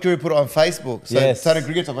 George Curry put it on Facebook. So Yes. Tony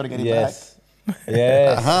Grigich, I've got to get him Yes.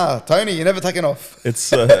 Yes. back. Tony, you're never taking off.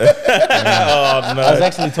 it's oh no. I was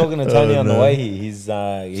actually talking to Tony on the way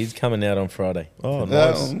here. He's coming out on Friday. Oh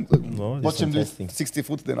nice. Watch him do Testing. 60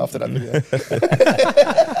 foot then after that video.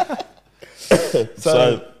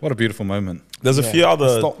 So What a beautiful moment. there's a few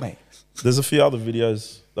other Stop me. there's a few other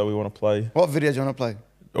videos that we want to play. What video do you want to play?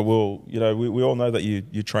 Well, you know, we all know that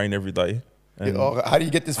you train every day. And, How do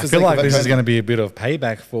you get this I physique? feel like without this is training? going to be a bit of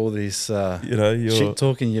payback for this you know, you're shit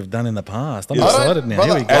talking you've done in the past. I'm Yeah. excited now.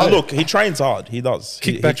 Brother, Here we go. and look, he trains hard. He does.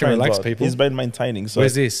 Kick He back and trains relax, hard. people. He's been maintaining. So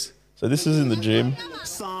Where's this? So this is in the gym.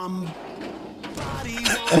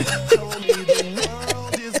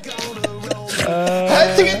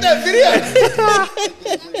 How'd you get that video?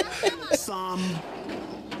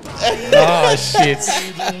 Oh, shit.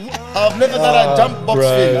 I've never done a jump box bro.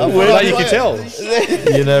 thing. I Well, forgot you to can do tell.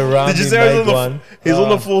 it. You know, Rami Did you see how he's made on the one. he's on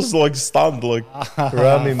the floor like stunned like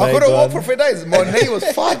Rami I made couldn't walk for one. 3 days. My knee was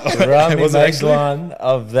fucked. Rami Was it made actually? one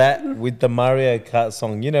of that with the Mario Kart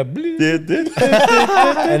song. You know, blue. did.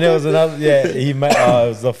 And there was another. Yeah, he made. Oh, it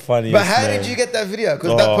was the funniest. But how man. did you get that video?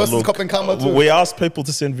 Because that person's look, copping karma too. we asked people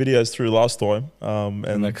to send videos through last time, And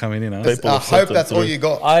they're and coming in, huh? people I have sent hope them that's all through. you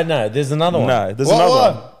got. I know. There's another one. No, there's What another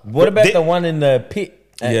one? one. What about Thi- the one in the pit?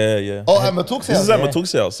 Yeah. Oh, at Matuk's This house. is at yeah.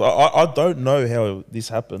 Matuk's house. I don't know how this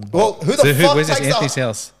happened. Well, who the So fuck where's this takes Anthony's the,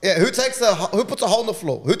 house? Yeah, who puts a hole in the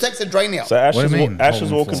floor? Who takes a drain out? So Ash What is, do you mean? Ash Hold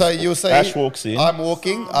is on walking. So you'll say, Ash walks in. I'm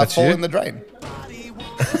walking, I That's fall you? in the drain.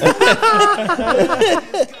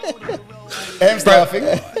 Am's laughing.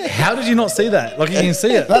 How did you not see that? Like, you can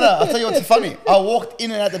see it. No, I'll tell you what's funny. I walked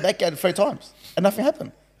in and out the backyard 3 times and nothing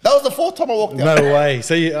happened. That was the 4th time I walked out. No way.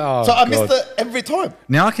 So you, oh, So I missed God. it every time.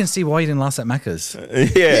 Now I can see why you didn't last at Maccas.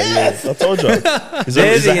 yeah. I told you.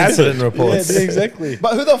 There's the incident reports. exactly.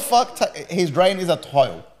 But who the fuck, his drain is a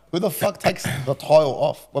tile. Who the fuck takes the tile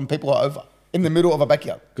off when people are over in the middle of a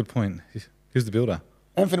backyard? Good point. Who's the builder?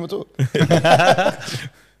 Anthony Matuk.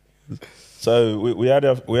 So we had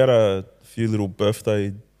a few little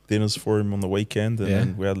birthday dinners for him on the weekend, and Yeah.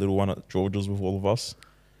 then we had a little one at George's with all of us,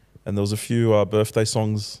 and there was a few birthday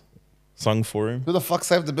songs sung for him. Who the fuck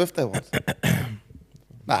saved the birthday ones?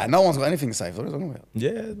 Nah, no one's got anything saved. What are you talking about?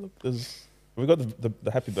 Yeah, look, we got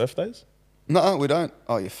the happy birthdays. No, we don't.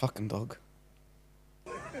 Oh, you fucking dog.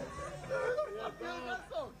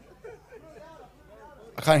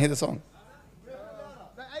 I can't hear the song.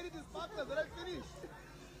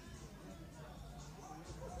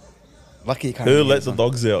 Lucky you can't Who hear lets the song.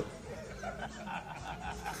 dogs out?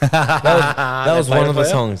 That was They play one of the it for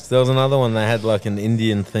you? songs. There was another one that had like an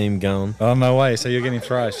Indian theme going. Oh, no way. So you're getting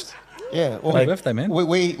thrashed. Yeah, well, Happy birthday, man.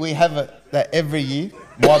 We have it that every year,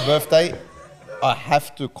 my birthday, I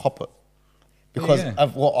have to cop it because Yeah.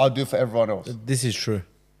 of what I do for everyone else. This is true.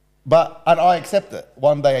 And I accept it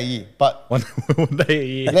 1 day a year. But One day a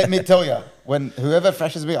year. let me tell you, when whoever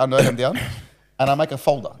thrashes me, I note them down, and I make a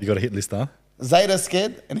folder. You got a hit list, huh? Zayda's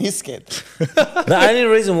scared, and he's scared. The only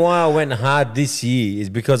reason why I went hard this year is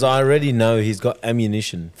because I already know he's got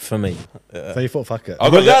ammunition for me. So you thought, fuck it.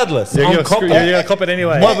 Regardless, You're I'm gonna copping. you're gonna cop it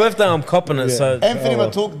anyway. My birthday, I'm copping it. So Anthony oh,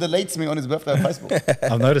 well. Matuk deletes me on his birthday on Facebook.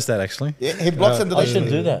 I've noticed that, actually. Yeah, he blocks and I deletes should me.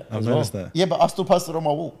 do that. I've as well. noticed that. Yeah, but I still post it on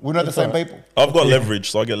my wall. We're not the same people. I've got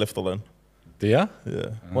leverage, so I get left alone. Do ya? Yeah.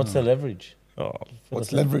 What's the leverage? Oh,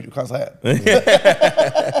 What's leverage? You can't say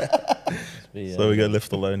it. so we get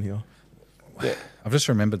left alone here. I've just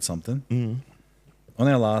remembered something. On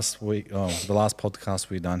our last week, the last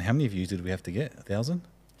podcast we done, how many views did we have to get? 1,000?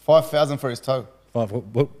 5,000 for his toe. 5.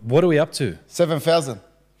 What are we up to? 7,000.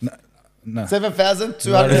 No.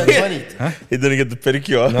 7,220. He didn't get the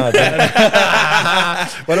pedicure. No,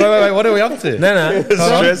 Wait, what are we up to? no. Hold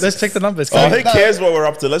on, Stress. let's check the numbers. Oh, Can who cares what we're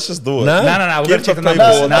up to? Let's just do it. No? we, no, we've got Give to check the the people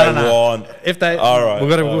numbers. what No, they no. want. If they, All right.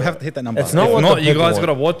 we'll have to hit that number. It's not if what not, the you people guys got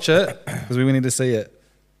to want. watch it because we need to see it.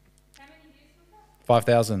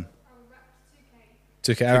 5,000.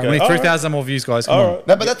 2K. All right, we need All 3,000 more views, guys. Come All on. right.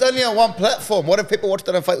 No, but that's only on one platform. What if people watch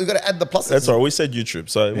that on Facebook? We've got to add the pluses. That's all right. We said YouTube,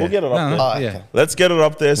 so we'll get it up No, there. no, Oh, yeah. okay. Let's get it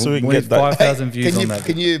up there so we can We get need that. 5,000 views Can on you, that.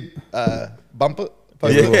 can you bump it.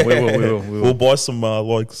 We will. We'll buy some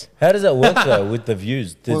likes. How does that work though with the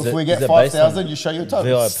views? Well, if we get 5,000, you show your toes.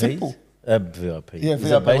 VIPs? Simple. VIP. Yeah, Is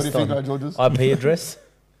VIP. it What do based you think, on Georges? IP address?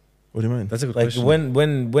 What do you mean? That's a good Like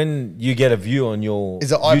question. when you get a view on your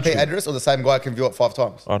Is it IP YouTube, address or the same guy can view it 5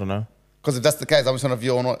 times? I don't know. Because if that's the case, I'm just going to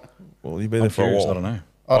view or not. Well, you've been I'm there for a curious, while. I don't know.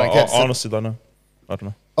 I don't care. I honestly don't know. I don't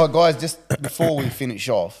know. Oh, guys, just before we finish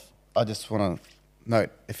off, I just want to note,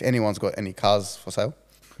 if anyone's got any cars for sale,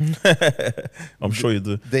 I'm sure you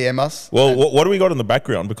do. DM us. Well, what do we got in the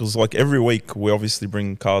background? Because like every week we obviously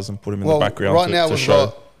bring cars and put them in the background right now to we've show.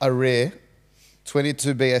 got a rare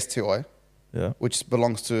 22B STI, Yeah, which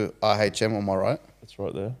belongs to RHM on my right. that's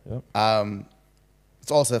right there. Yeah.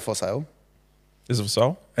 It's also for sale. Is it for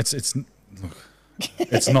sale? It's look,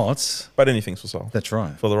 it's not. But anything's for sale That's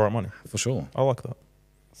right, for the right money. for sure. I like that.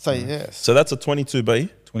 So yes, So that's a 22B.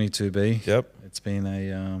 22B. Yep. It's been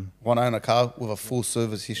one owner car with a full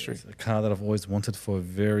service history. a car that I've always wanted for a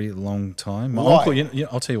very long time. My Why? uncle,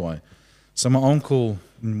 I'll tell you why. So my uncle,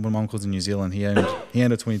 one of my uncles in New Zealand, he owned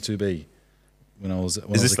a 22B when I was when Is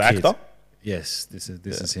I was this a the kid. actor? Yes, this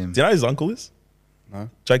is him. Do you know who his uncle is? No.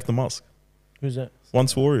 Jake the Musk. who's that?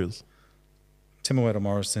 Once Warriors. Timaweta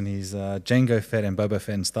Morrison. He's Jango Fett and Boba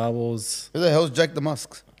Fett in Star Wars. Who the hell's Jack the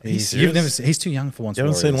Musk? He's too young for Once You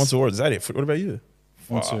haven't Warriors. seen Once Warriors. Is that it? What about you?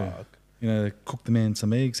 Once Fuck. You know, cook the man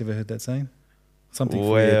some eggs. Ever heard that saying? Something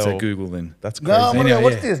for you to Well, Google then. That's crazy. No, Anyway,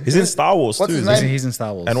 what's yeah. this? He's in Star Wars What's too. his isn't name? he? He's in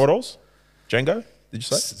Star Wars. And what else? Django? Did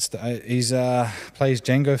you say? He's plays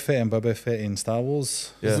Jango Fett and Boba Fett in Star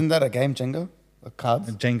Wars. Yeah. Isn't that a game, Django? A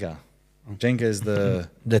cards? Jenga. Jenga is the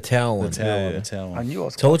The tower one. tower. yeah. The tower. I knew I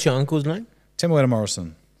was. So what's your uncle's name? Timaweta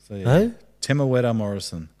Morrison. So, yeah. Huh? Timaweta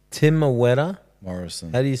Morrison. Timaweta.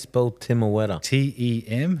 Morrison. How do you spell Timaweta?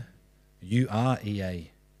 Temurea.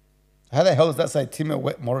 How the hell does that say Timmer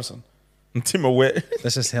Wet Morrison? Timmer Wet.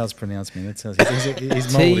 That's just how it's pronounced, man. That's how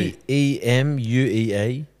he's Maori.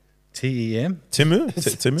 Temuea. Tem. Timu?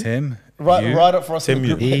 Timu? Tem. Write it for us in the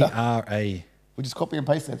Temu. group later. ERA. We just copy and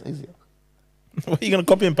paste that. It's easier. What are you going to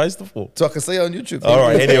copy and paste it for? So I can see it on YouTube. All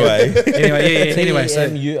right, anyway. Anyway, yeah. Anyway, so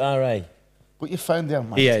Temura. Put your phone down,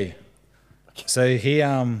 mate. EA. So he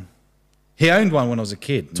owned one when I was a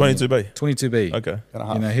kid. 22B. 22B. Okay. And a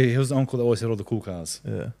half. You know, he was the uncle that always had all the cool cars.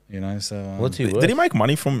 Yeah. You know, so What's he worth? Did he make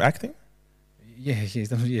money from acting? Yeah, he's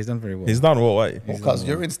done very well. He's done well, eh? Because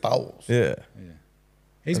you're in Star Wars. Yeah.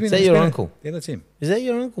 He's Is that your uncle? Yeah, that's him. Is that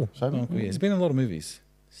your uncle? Show me. Uncle, yeah. He's been in a lot of movies.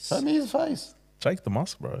 Show me his face. Jake the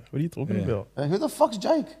Musk, bro. What are you talking Yeah. about? Who the fuck's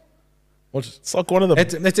Jake? It's like one of the.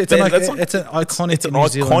 It's an iconic. It's an New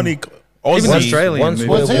Zealand- iconic Even Aussie. Australian Once movie.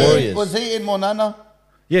 were Was Warriors. was he in Monana?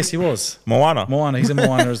 Yes, he was. Moana. Moana. He's in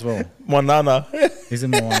Moana as well. Moana. He's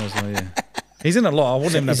in Moana as well. Yeah. He's in a lot. I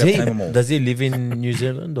wouldn't even know Is if I he, name them all. does he live in New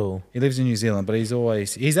Zealand or? He lives in New Zealand, but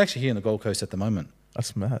he's actually here in the Gold Coast at the moment.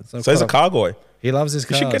 That's mad. So So he's a quite car guy. He loves his You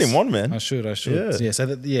cars. should get him one, man. I should. Yeah. Yeah.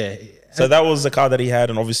 So So that was the car that he had,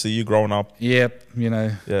 and obviously you growing up. Yep. You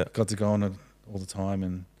know. Yeah. Got to go on it all the time,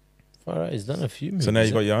 and All right, he's done a few movies. So now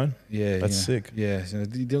you got your own. yeah. That's you know, sick. Yeah. So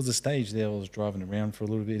there was a stage there. I was driving around for a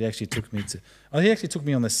little bit. He actually took me to. Oh, he actually took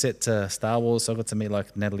me on the set to Star Wars. So I got to meet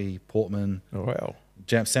like Natalie Portman, Oh, wow.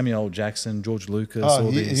 Samuel L. Jackson, George Lucas. Oh,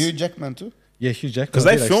 all these. Hugh Jackman too. Yeah, Hugh Jackman. Because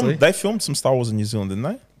I did, they filmed some Star Wars in New Zealand, didn't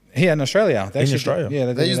they? Yeah, in Australia. They In actually Australia? Did, yeah,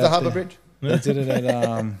 They did used it the out Harbour there. Bridge. They did it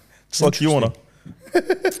at It's like you wanna.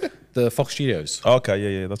 the Fox Studios.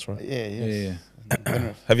 Okay, yeah, that's right. Yeah, Yeah, yeah.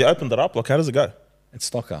 yeah. Have you opened it up? Like, how does it go? It's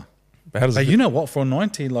stocker. How does But it you know what? For a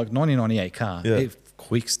 1998 car, Yeah. it's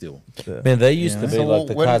quick still. Man, they used to Yeah. be So like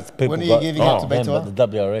the when- cars people when are you got. giving up to man, Beto? but the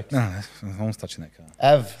WRX. No, no one's touching that car.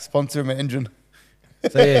 Av, sponsor my engine.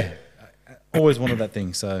 So yeah, I always wanted that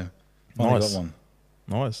thing. So finally Nice. got one.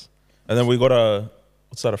 Nice. And then we got a,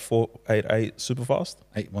 what's that, a 488 Superfast?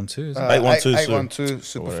 812. Is it? 812 812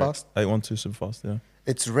 super fast. 812 Superfast, yeah.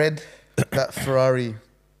 It's red, that Ferrari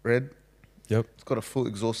red. Yep. It's got a full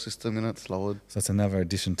exhaust system in it. It's lowered. So that's another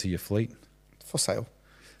addition to your fleet. For sale.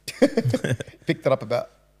 Picked it up about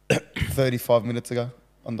 35 minutes ago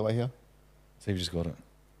on the way here. So you've just got it.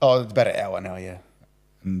 Oh, it's about an hour now, yeah.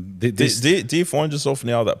 And Do you find yourself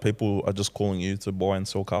now that people are just calling you to buy and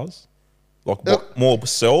sell cars? Like Look- more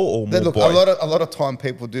sell or more Look, buy? a lot of time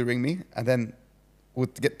people do ring me, and then we'll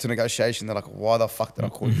get to negotiation. They're like, "Why the fuck did I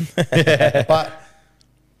call you?" But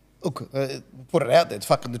look, put it out there. It's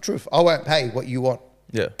fucking the truth. I won't pay what you want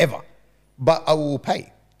Yeah. ever, but I will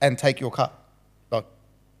pay and take your car. Like,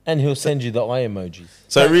 And he'll send you the eye emojis.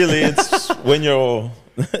 So really, it's when you're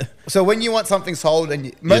so when you want something sold, and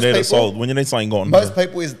you most need people, it sold, when you need something gone. most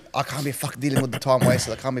people is I can't be fuck dealing with the time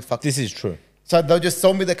wasted. I can't be fuck. This is true. So they'll just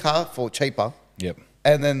sell me the car for cheaper, Yep.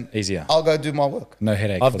 and then Easier. I'll go do my work. No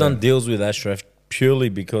headache. I've for done them. deals with Ashraf purely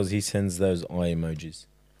because he sends those eye emojis.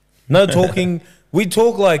 No talking. We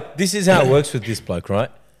talk like this is how it works with this bloke, right?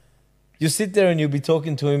 You sit there and you'll be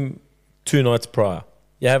talking to him 2 nights prior.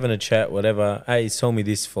 You're having a chat, whatever. Hey, sell me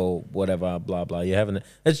this for whatever, blah, blah. You're having it.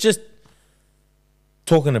 It's just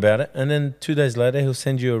talking about it. And then 2 days later, he'll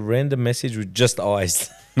send you a random message with just eyes.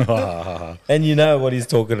 And you know what he's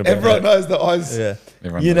talking about. Everyone knows the eyes. Yeah.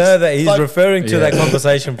 Everyone You knows. know that he's Like- referring to Yeah. that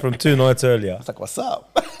conversation from 2 nights earlier. It's like, what's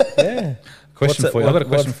up? Yeah. Question What's for it- you. I've got a what-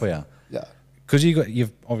 question what- for you. Yeah. Because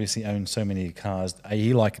you've obviously owned so many cars. Are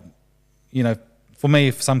you like, you know, for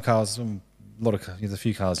me, for some cars, there's a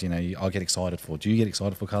few cars, you know, I get excited for. Do you get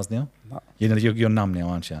excited for cars now? No. You know, you're numb now,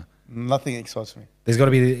 aren't you? Nothing excites me. There's got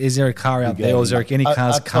to be. Is there a car out there, or is there any cars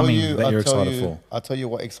I'll tell coming you- that I'll you're tell excited you- for? I'll tell you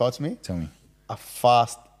what excites me. Tell me. A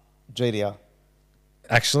fast GTR.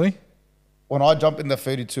 Actually, When I jump in the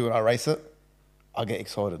 32 and I race it, I get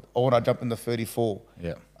excited. Or when I jump in the 34.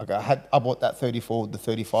 yeah, Okay, I bought that 34 with the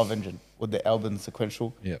 35 engine with the Albin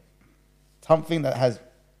sequential. yeah, Something that has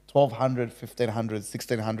 1200, 1500,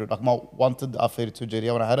 1600. Like my wanted R32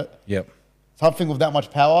 GTR when I had it. yep. Something with that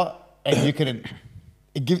much power and you can,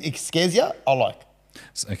 it scares you, I like.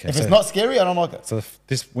 Okay. If so, it's not scary, I don't like it. so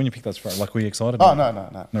this when you pick those, like, were you excited? Oh, no, no,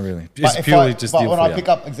 no. not really. But It's if purely just but deal when for I you. pick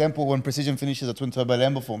up, example, when Precision finishes a twin turbo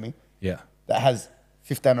Lambo for me, Yeah, that has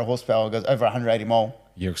 1500 horsepower, goes over 180 mile,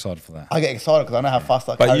 you're excited for that. I get excited because I know how fast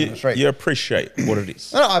I But carry in the you, street. you appreciate what it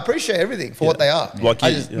is. No, I appreciate everything for what they are. Like I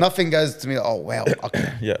you- just, yeah. nothing goes to me, oh, wow.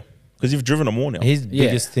 Okay. Yeah. Because you've driven them all now. His Yeah.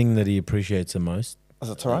 biggest thing that he appreciates the most As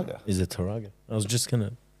a Taraga. is a Taraga. I was just going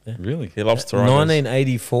to... Really? He loves Toronto.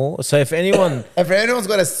 1984. So if anyone... If anyone's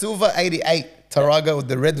got a silver 88 Taraga with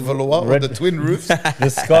the red velour with the twin roofs, the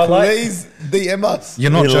Skylight... please DM us.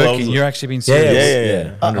 You're not He loves joking. it. You're actually being Yeah, serious.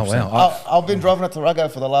 yeah. Oh wow. I've been driving a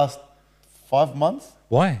Taraga for the last 5 months.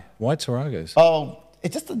 Why? Why Taragos? Oh,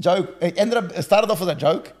 it's just a joke. It started off as a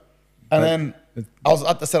joke, and then I was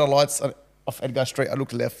at the set of lights off Edgar Street. I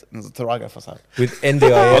looked left, and there's a Taraga for sale. With NDIS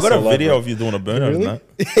I got a all over video it. of you doing a burnout Really? and that.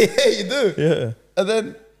 Yeah, you do. Yeah. And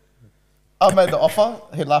then I made the offer.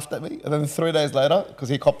 He laughed at me, and then 3 days later, because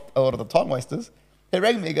he copped a lot of the time wasters, he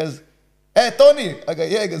rang me. He goes, "Hey, Tony." I go,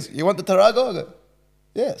 "Yeah." He goes, "You want the Taraga?" I go,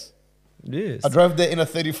 "Yes." Yes. I drove there in a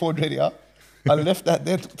 34 GTR. I left that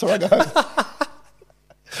there to Taraga home.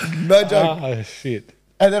 No joke. Oh shit.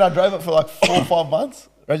 And then I drove it for like 4 or 5 months.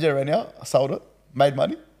 Reggie ran out. I sold it, made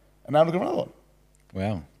money, and now I'm looking for another one.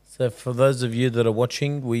 Wow. So for those of you that are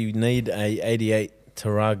watching, we need a 88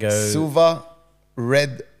 Tarago. Silver,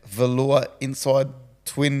 red, velour inside,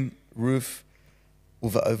 twin roof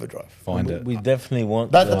with an overdrive. Find it. We definitely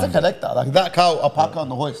want That's the a connector. Like that car, I'll park on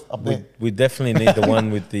the hoist up there. we definitely need the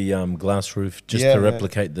one with the glass roof just Yeah, to yeah.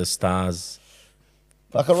 replicate the stars.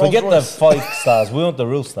 Like a Forget the Rolls-Royce. fake stars. We want the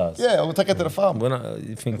real stars. Yeah, we'll take it to the farm. We're not,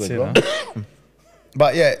 you think That's we're it, wrong? huh?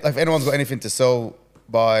 But yeah, like if anyone's got anything to sell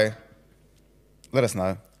by, let us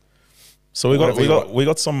know. So we Whatever you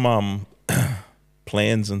got some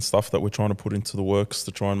plans and stuff that we're trying to put into the works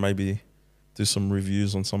to try and maybe do some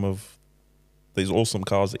reviews on some of these awesome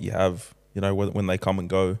cars that you have, you know, when they come and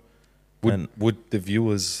go. And Would the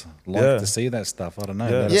viewers like Yeah. to see that stuff? I don't know.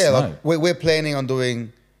 Yeah. Let us Yeah, know. like we're planning on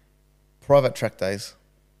doing private track days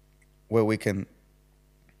where we can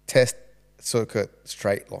test, circuit,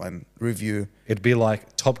 straight line, review. It'd be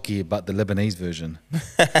like Top Gear, but the Lebanese version,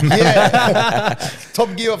 Yeah.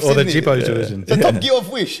 Top Gear of or the Sydney. Jeepos version. The Top Gear of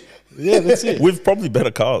Wish. Yeah, that's it. with probably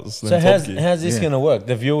better cars than So Top Gear. how's this Yeah. going to work?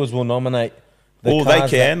 The viewers will nominate the Or they cars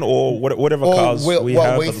can, or whatever Or cars we what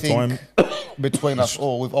have we at the think time. between us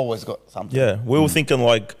all, we've always got something. Yeah, we were thinking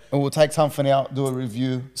like And we'll take something out, do a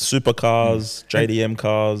review. supercars, JDM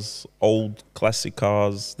cars, old classic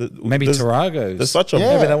cars. Maybe there's, Taragos. There's such a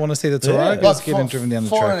Yeah. Maybe they want to see the Taragos Like getting driven down the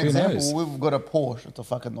for track. an Who example, knows? we've got a Porsche. It's a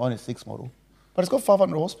fucking 96 model. But it's got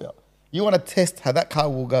 500 horsepower. You want to test how that car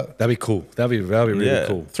will go. That'd be cool. That'd be really yeah,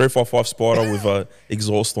 cool. 355 Spider with a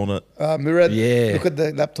exhaust on it. Murad, Yeah. look at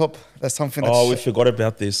the laptop. That's something that's... Oh, we forgot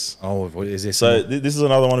about this. Oh, what is this? So this is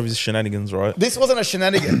another one of his shenanigans, right? This wasn't a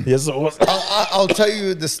shenanigan. Yes, it was. I'll tell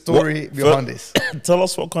you the story What? behind this. Tell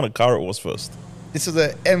us what kind of car it was first. This was a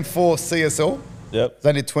M4 CSL. Yep. It's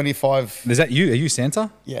only 25... Is that you? Are you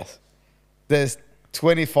Santa? Yes. There's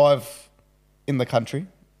 25 in the country,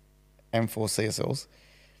 M4 CSLs.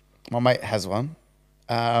 My mate has one.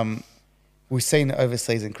 We've seen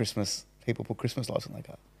overseas in Christmas, people put Christmas lights on their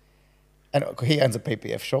car. And he owns a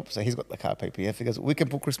PPF shop, so he's got the car PPF. He goes, we can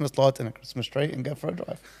put Christmas lights in a Christmas tree and go for a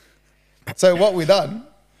drive. So what we done,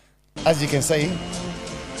 as you can see,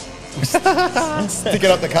 we stick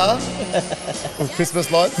it up the car with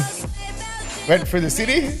Christmas lights, went through the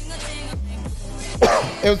city,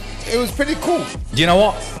 it was pretty cool. Do you know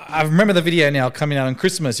what? I remember the video now coming out on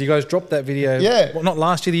Christmas. You guys dropped that video. Yeah. Not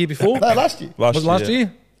last year, the year before? No, last year. Was it last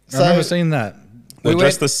year? I So- remember seeing that. They're We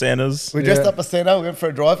dressed went- as Santas. We dressed Yeah. up as Santa, we went for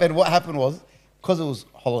a drive, and what happened was, because it was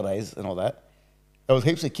holidays and all that, there was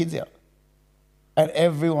heaps of kids out. And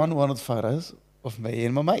everyone wanted photos of me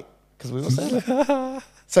and my mate, because we were Santa.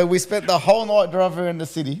 So we spent the whole night driving around the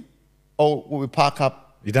city, or we park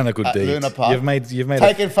up You've done a good at deed. Luna Park. You've made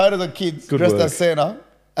taking photos of kids Good dressed work. as Santa.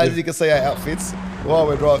 As you can see our outfits while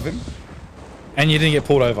we're driving. and you didn't get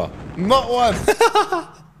pulled over. Not one.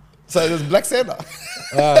 So there's Black Santa.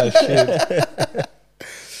 Oh, shit.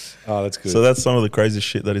 Oh, that's good. So that's some of the crazy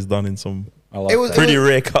shit that is done in some I like It was that. pretty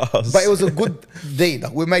rare cars. But it was a good deed.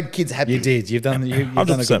 We made kids happy. You did. You've done a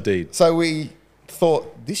 100%. good deed. So we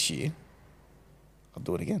thought this year, I'll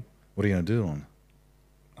do it again. What are you going to do on?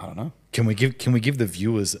 I don't know. Can we give the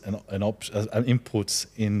viewers an inputs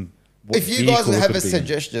in what If you vehicle guys it have could a be in?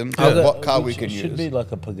 suggestion Yeah. of what car we It can should use. be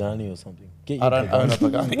like a Pagani or something. Get I your don't Pagani. own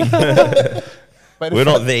a Pagani. But We're if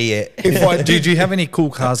I- not there yet. If I Do did, you have any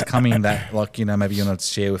cool cars coming that, like, you know, maybe you're not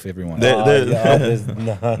share with everyone? There- Oh, there- yeah, there's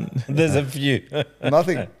none. There's a few.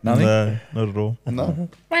 nothing. Nothing? No, not at all. No.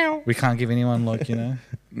 We can't give anyone, like, you know,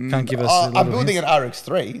 can't give us a I'm little building hints?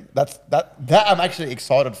 an RX3. That I'm actually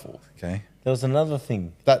excited for. Okay. There was another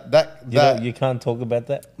thing. You can't talk about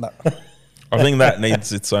that. no. I think that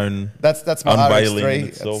needs its own. That's my Unveiling in RX3.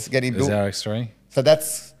 itself. It's getting Is built. RX3? So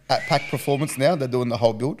that's at Pack Performance now. They're doing the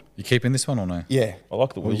whole build. You keeping this one or no? Yeah. I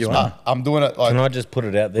like the wheels. you man. are? I'm doing it like. Can I just put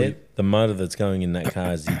it out there? The motor that's going in that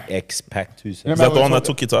car is the X Pack 2. Is that the one that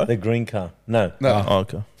took your toe? The green car. No. No. Oh,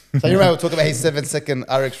 okay. So you remember we talked about his 7-second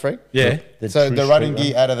RX3? Yeah. So true the running street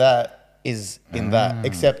gear out of that is in that,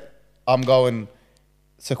 except I'm going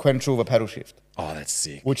sequential with a paddle shift, Oh, that's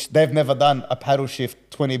sick. which they've never done a paddle shift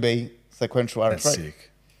 20B sequential RX3. That's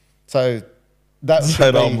sick. So that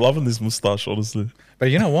should Mate, be, I'm loving this moustache, honestly.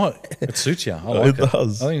 But you know what? It suits you. I like it. It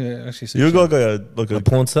does. I think it actually suits You you. look like A a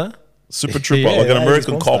porn star? super trooper, Yeah, like an yeah,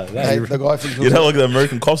 American he's a porn cop. star. hey, the guy thinks You know, like the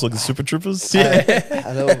American cops, like the super troopers.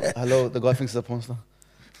 hello, the guy thinks he's a porn star.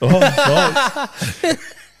 Oh, nice.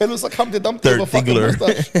 It looks like Humpty Dumpty Third with a fucking Diggler.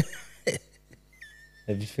 mustache.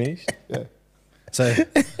 Have you finished? Yeah. So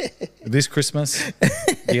this Christmas,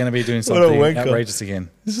 you're going to be doing What a something wanker. outrageous again.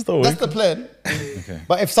 This is the That's way. the plan. Okay.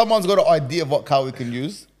 But if someone's got an idea of what car we can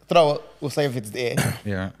use, throw it. We'll see if it's there.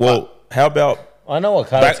 Yeah. Well, how about I know what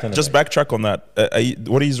car it's going to just be. backtrack on that?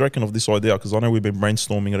 What do you reckon of this idea? Because I know we've been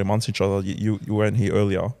brainstorming it amongst each other. You weren't here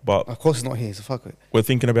earlier, but Of course, it's not here. So fuck it. we're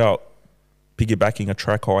thinking about piggybacking a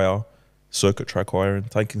track hire, circuit track hire,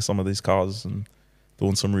 and taking some of these cars and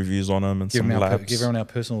doing some reviews on them and Give some everyone, laps. give everyone our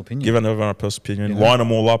personal opinion. Give everyone a personal opinion. You know? Line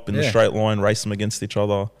them all up in a Yeah. straight line, race them against each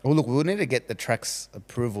other. Well, look, we'll need to get the track's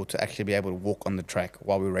approval to actually be able to walk on the track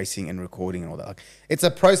while we're racing and recording and all that. Like, it's a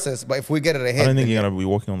process, but if we get it ahead, I don't think then you're going to be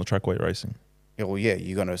walking on the track while you're racing. yeah, well,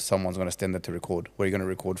 yeah, someone's gonna stand there to record. Where are you gonna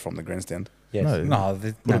record from the grandstand? Yes. No. No,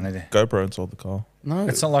 Put no. a GoPro inside the car. No,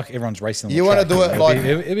 It's not like everyone's racing. On You the wanna track. do it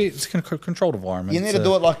It'll like- be- it's a controlled environment. you need to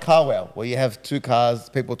do it like Car Wow, where you have two cars,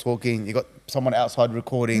 people talking. You got someone outside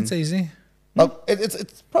recording. It's easy. Like, it's a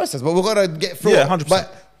process, but we've got to get through Yeah, it. 100%.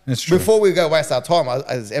 But That's true. before we go waste our time,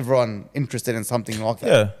 is everyone interested in something like that?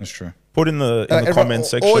 Yeah. That's true. Put in the Everyone- comment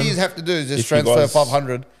section. All you have to do is just if you transfer guys-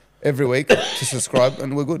 500 every week to subscribe,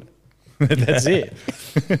 and we're good. That's it.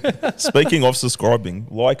 Speaking of subscribing,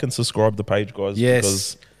 like and subscribe the page, guys. Yes.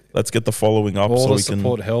 Because let's get the following up All so the we can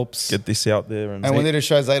support helps. get this out there. And we need to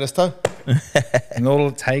show Zeta's toe. And all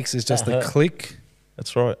it takes is just a click,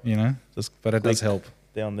 That's right. you know. Just But it does click help.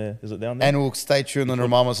 down there. Is it down there? And we'll stay tuned on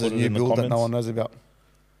Ramamas' put it new in the build that no comments. one knows about.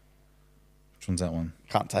 Which one's that one?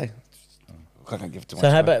 Can't say. I can't give too much. So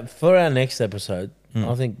how away. about for our next episode,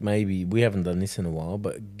 I think maybe we haven't done this in a while,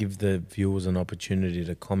 but give the viewers an opportunity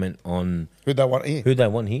to comment on Who they want here? who they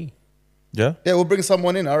want here. Yeah. Yeah, we'll bring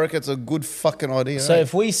someone in. I reckon it's a good fucking idea. So eh?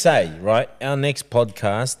 if we say, right, our next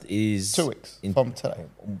podcast is 2 weeks from today.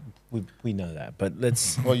 we know that, but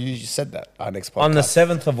let's Well, you said that. Our next podcast. on the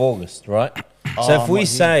 7th of August, right? So if I'm we not here.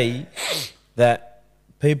 say that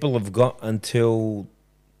people have got until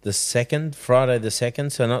the 2nd, Friday the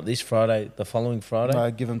 2nd, so not this Friday, the following Friday. No,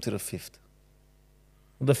 give them to the 5th.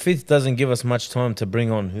 The 5th doesn't give us much time to bring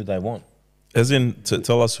on who they want. As in to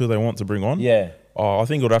tell us who they want to bring on? Yeah. Oh, I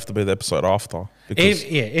think it would have to be the episode after. Because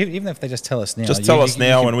Even if they just tell us now. just tell us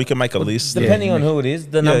now and we can make a list. Depending on who it is,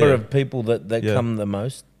 the number yeah. of people that Yeah. come the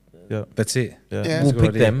most, Yeah. That's it. Yeah. Yeah. we'll That's a pick good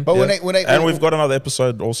idea. them. But Yeah. And we we've got another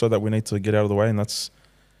episode also that we need to get out of the way, and that's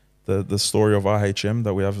the story of RHM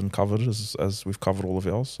that we haven't covered as we've covered all of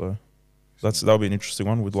ours. So that'll be an interesting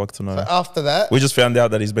one. We'd like to know. after that, We just found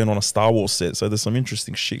out that he's been on a Star Wars set, so there's some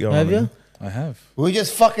interesting shit going Have on. you? I have. We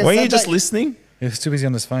just fucking. Weren't you said just that. listening? He was too busy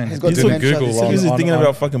on his phone. He's got He's dementia. Google He's He was on- thinking on-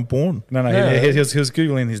 about fucking porn. No, Yeah. he was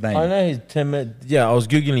Googling his name. I know he's Yeah, I was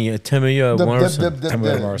googling it. Tamara Morrison.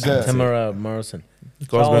 Tamara Morrison. Guy's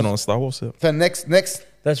Charles- been on Star Wars. Yeah. So next,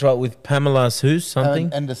 That's right, with Pamela who's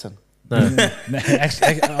something. Anderson. No.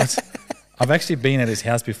 I've actually been at his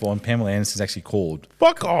house before, and Pamela Anderson's actually called.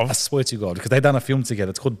 Fuck I off. swear to God, because they've done a film together.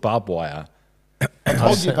 It's called Barbed Wire. I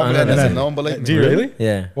told you, I Pamela know Anderson. that. No one believed me. Do you really?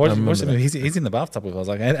 Yeah. I Watch remember it. that. He's in the bathtub with us.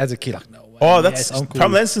 Like as a kid, like no way. Oh, that's yes, uncle.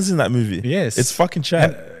 Pamela Anderson's in that movie. Yes. It's fucking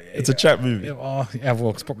chat. It's a chat movie. Oh, yeah,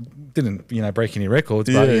 well, didn't break any records,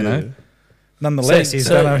 but Yeah. nonetheless, he's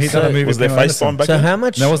done a movie. Was with there Pamela FaceTime Anderson. back So then? how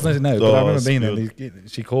much? No, it wasn't. No, but Oh, I remember that's being there. good.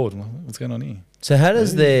 She called. I'm like, what's going on here? So how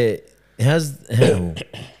does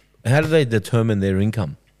how do they determine their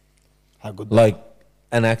income? How good? Like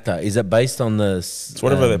an actor, is it based on the It's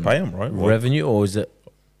whatever they pay him, right? revenue, or is it?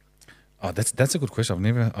 Oh, that's a good question.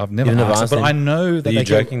 I've never You've never asked, asked it, but him? I know Are that you they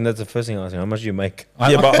joking? That's the first thing I was asking. How much do you make?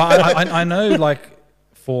 I know, like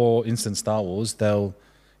for instance, Star Wars,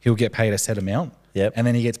 he'll get paid a set amount, Yep. and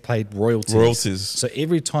then he gets paid royalties. Royalties. So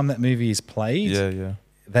every time that movie is played, Yeah.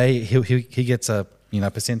 he gets a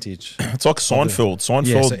percentage. It's like Seinfeld. Seinfeld,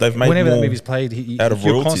 Yeah, so they've made whenever more that movie's played, out of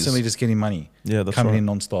you're royalties. constantly just getting money. Yeah, that's coming right. in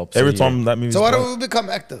non-stop. Every yeah. time that movie's So why played. don't we become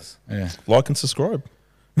actors? Yeah, Like and subscribe.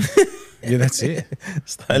 yeah, that's it.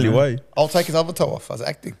 It's the only way. I'll take his avatar off as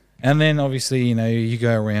acting. And then obviously, you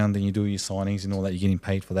go around and you do your signings and all that. You're getting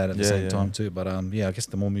paid for that at the Yeah, same yeah. time too. But I guess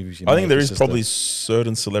the more movies you I make, think there it's is just probably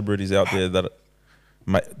certain celebrities out there that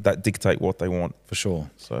dictate what they want. for sure.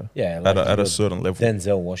 So Yeah, at a certain level.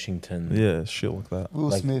 Denzel Washington. Yeah, shit like that. Will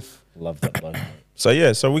Like- Smith. Love that bloke. So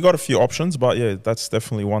yeah, so we got a few options, but yeah, that's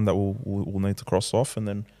definitely one that we'll need to cross off, and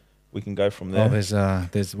then we can go from there. Oh,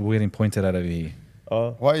 there's we're getting pointed at over here.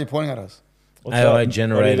 Why are you pointing at us? What's AI that? What do you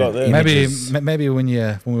generated got there? images. Maybe when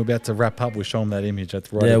we're about to wrap up, we show them that image.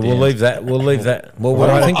 That's right. Yeah, at the we'll end. leave that. We'll leave that. Well,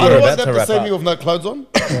 I I think don't we're want about them to to wrap see me up. with no clothes on.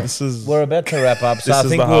 This is We're about to wrap up, so This I is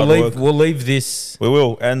think the we'll hard leave. work. We'll leave this. we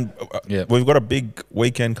will, and Yeah. we've got a big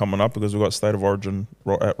weekend coming up because we've got State of Origin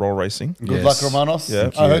at Roll Racing. Good Yes. luck, Romanos.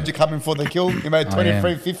 Yeah. I heard you coming for the kill. You made I am.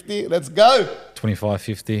 23.50. Let's go.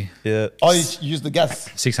 25.50, Yeah, Oh, you used the gas.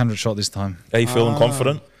 600 shot this time. are you feeling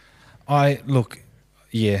confident?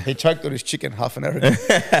 Yeah. He choked on his chicken half an hour ago.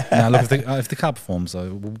 No, look, if the car performs,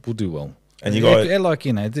 though, we'll do well. And you got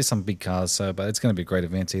there's some big cars, but it's going to be a great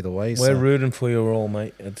event either way. We're rooting for you all,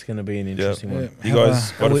 mate. It's going to be an interesting one. you How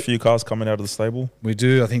guys got a we- few cars coming out of the stable. We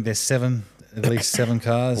do. I think there's at least seven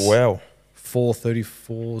cars. Wow,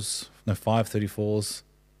 534s,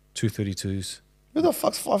 232s. Who the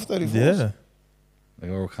fuck's 534? yeah,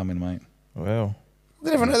 They're all coming, mate. wow, I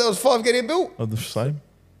didn't even know there was 5 getting built. are the same.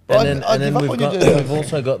 And I then give up on you, dude. we've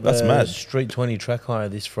also got That's the mad. Street 20 track hire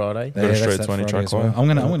this Friday. Got a straight that's 20 Friday track as well. hire. I'm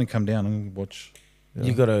gonna come down and watch.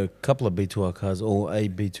 You got a couple of B2R cars or a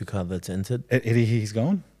B2 car that's entered. Eddie, he's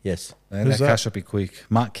going. Yes. Who's That car that? should be quick.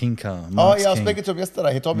 Mark King car. Oh, Mark's yeah, I was King. speaking to him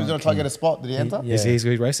yesterday. He told me he was going to try and get a spot. Did he enter? Yeah. He's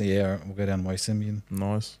racing. Yeah, we'll go down and race him.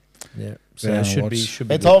 Nice. Yeah. So Yeah, it should watch. be He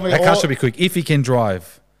good. told me That car all, should be quick if he can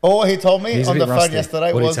drive. all he told me He's a on bit the phone rusty.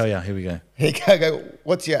 yesterday What did he was, tell you? Here we go. he go,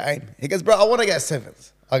 what's your aim? He goes, bro, I want to get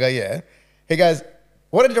 7s. I go, yeah. He goes,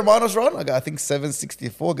 what did Romanos run? I go, I think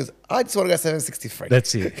 764. He goes, I just want to go 763.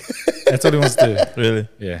 That's it. That's what he wants to do. Really?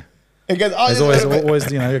 Yeah. He goes, I There's just always, want to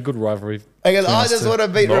beat, always a good rivalry. he goes, between I us just two. want to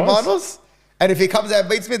beat Nice. Romanos. And if he comes out and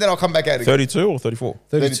beats me, then I'll come back out again. 32 or 34?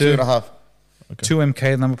 32 and a half. 2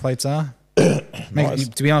 MK number plates are. Nice.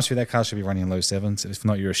 To be honest with you, that car should be running in low 7s. If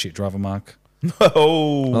not, you're a shit driver, Mark.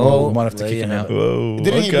 Oh, We might have to there kick you him have out. it. whoa.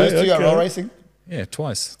 Didn't he lose to you at roll racing? Yeah,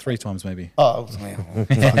 twice. 3 times maybe. Oh,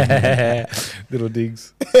 Little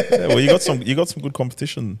digs. Yeah, well, you got some good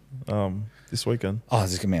competition this weekend. Oh,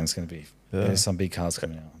 it's going to be. Yeah. There's some big cars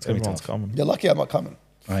coming out. It's going to be Everyone's tough. coming. you're lucky I'm not coming.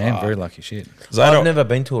 I am very lucky. Shit. I've Zayda, never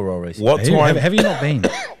been to a roll race. what Have you, time? have you not been?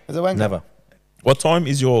 Is it wanker? Never. What time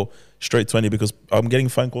is your straight 20? Because I'm getting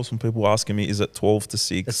phone calls from people asking me, is it 12 to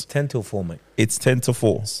 6? It's 10 till 4, mate. It's 10 to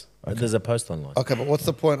 4. There's a post online. Okay, but what's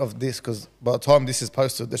the point of this? Because by the time this is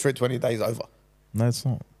posted, the Street 20 days over. No, it's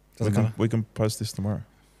not. Doesn't matter. We can post this tomorrow.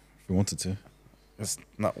 If we wanted to. It's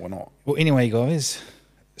not, we're not. Well, anyway, guys.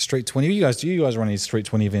 Street 20. You guys run these Street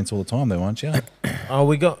 20 events all the time, though, aren't you? Oh,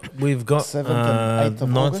 we've got 7th and 8th of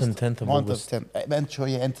 9th August? and 10th of 9th August. of 10th. Man, sure,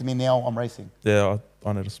 yeah, enter me now, I'm racing. Yeah,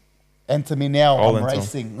 I noticed. Enter me now, I'll I'm enter.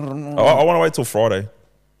 racing. I want to wait till Friday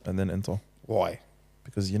and then enter Why?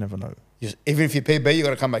 because you never know. Even if you PB, you got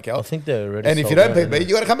to come back I out. think they're already And if you sold don't out, PB, isn't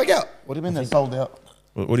you got to come back out. What do you mean they're sold out?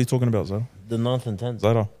 What are you talking about, Zayda? it? The 9th and 10th.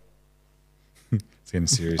 Zayda? It's getting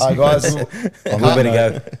serious. All right, guys. We better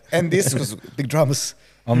go. And this was big dramas.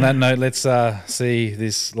 On that note, let's see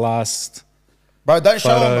this last Bro, don't show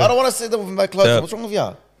Photo. them. I don't want to see them with my clothes. Yeah. What's wrong with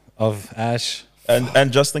you? Of Ash.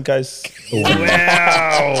 And just in case,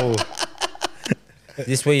 Wow.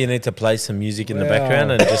 This way you need to play some music in the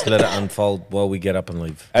background and just let it unfold while we get up and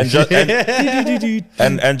leave. and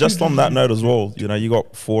just on that note as well, you know, you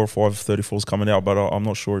got 4 or 5 34s coming out, but I'm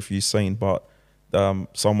not sure if you've seen, but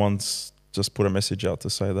someone's just put a message out to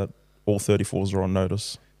say that all 34s are on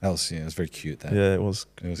notice. That was, it was very cute. That. Yeah, it was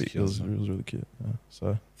It was cute, It was wasn't really cute. Yeah.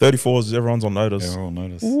 So 34s, everyone's on notice. They were all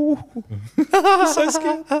noticed. So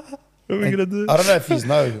scared. What are we gonna do? I don't know if you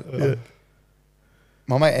know.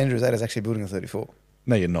 My mate Andrew's dad is actually building a 34.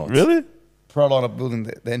 No, you're not. Really? Proline up building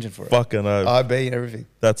the engine for it. Fucking IB and everything.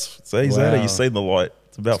 That's see, Wow. Zeta, you seen the light.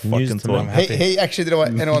 It's about It's news fucking to me. time. He actually didn't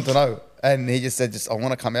want anyone to know. And he just said, I want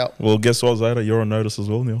to come out. Well, guess what, Zeta? You're on notice as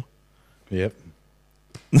well, Neil. Yep.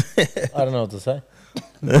 I don't know what to say.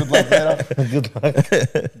 Good luck later. Good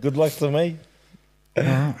luck. Good luck to me. All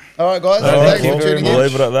right, guys. All right, Thank you for well, tuning we'll in.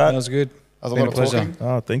 leave it at That that. was good. That was a Been lot a of pleasure. talking.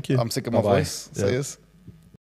 Oh, thank you. I'm sick of my Bye-bye. voice. See yous.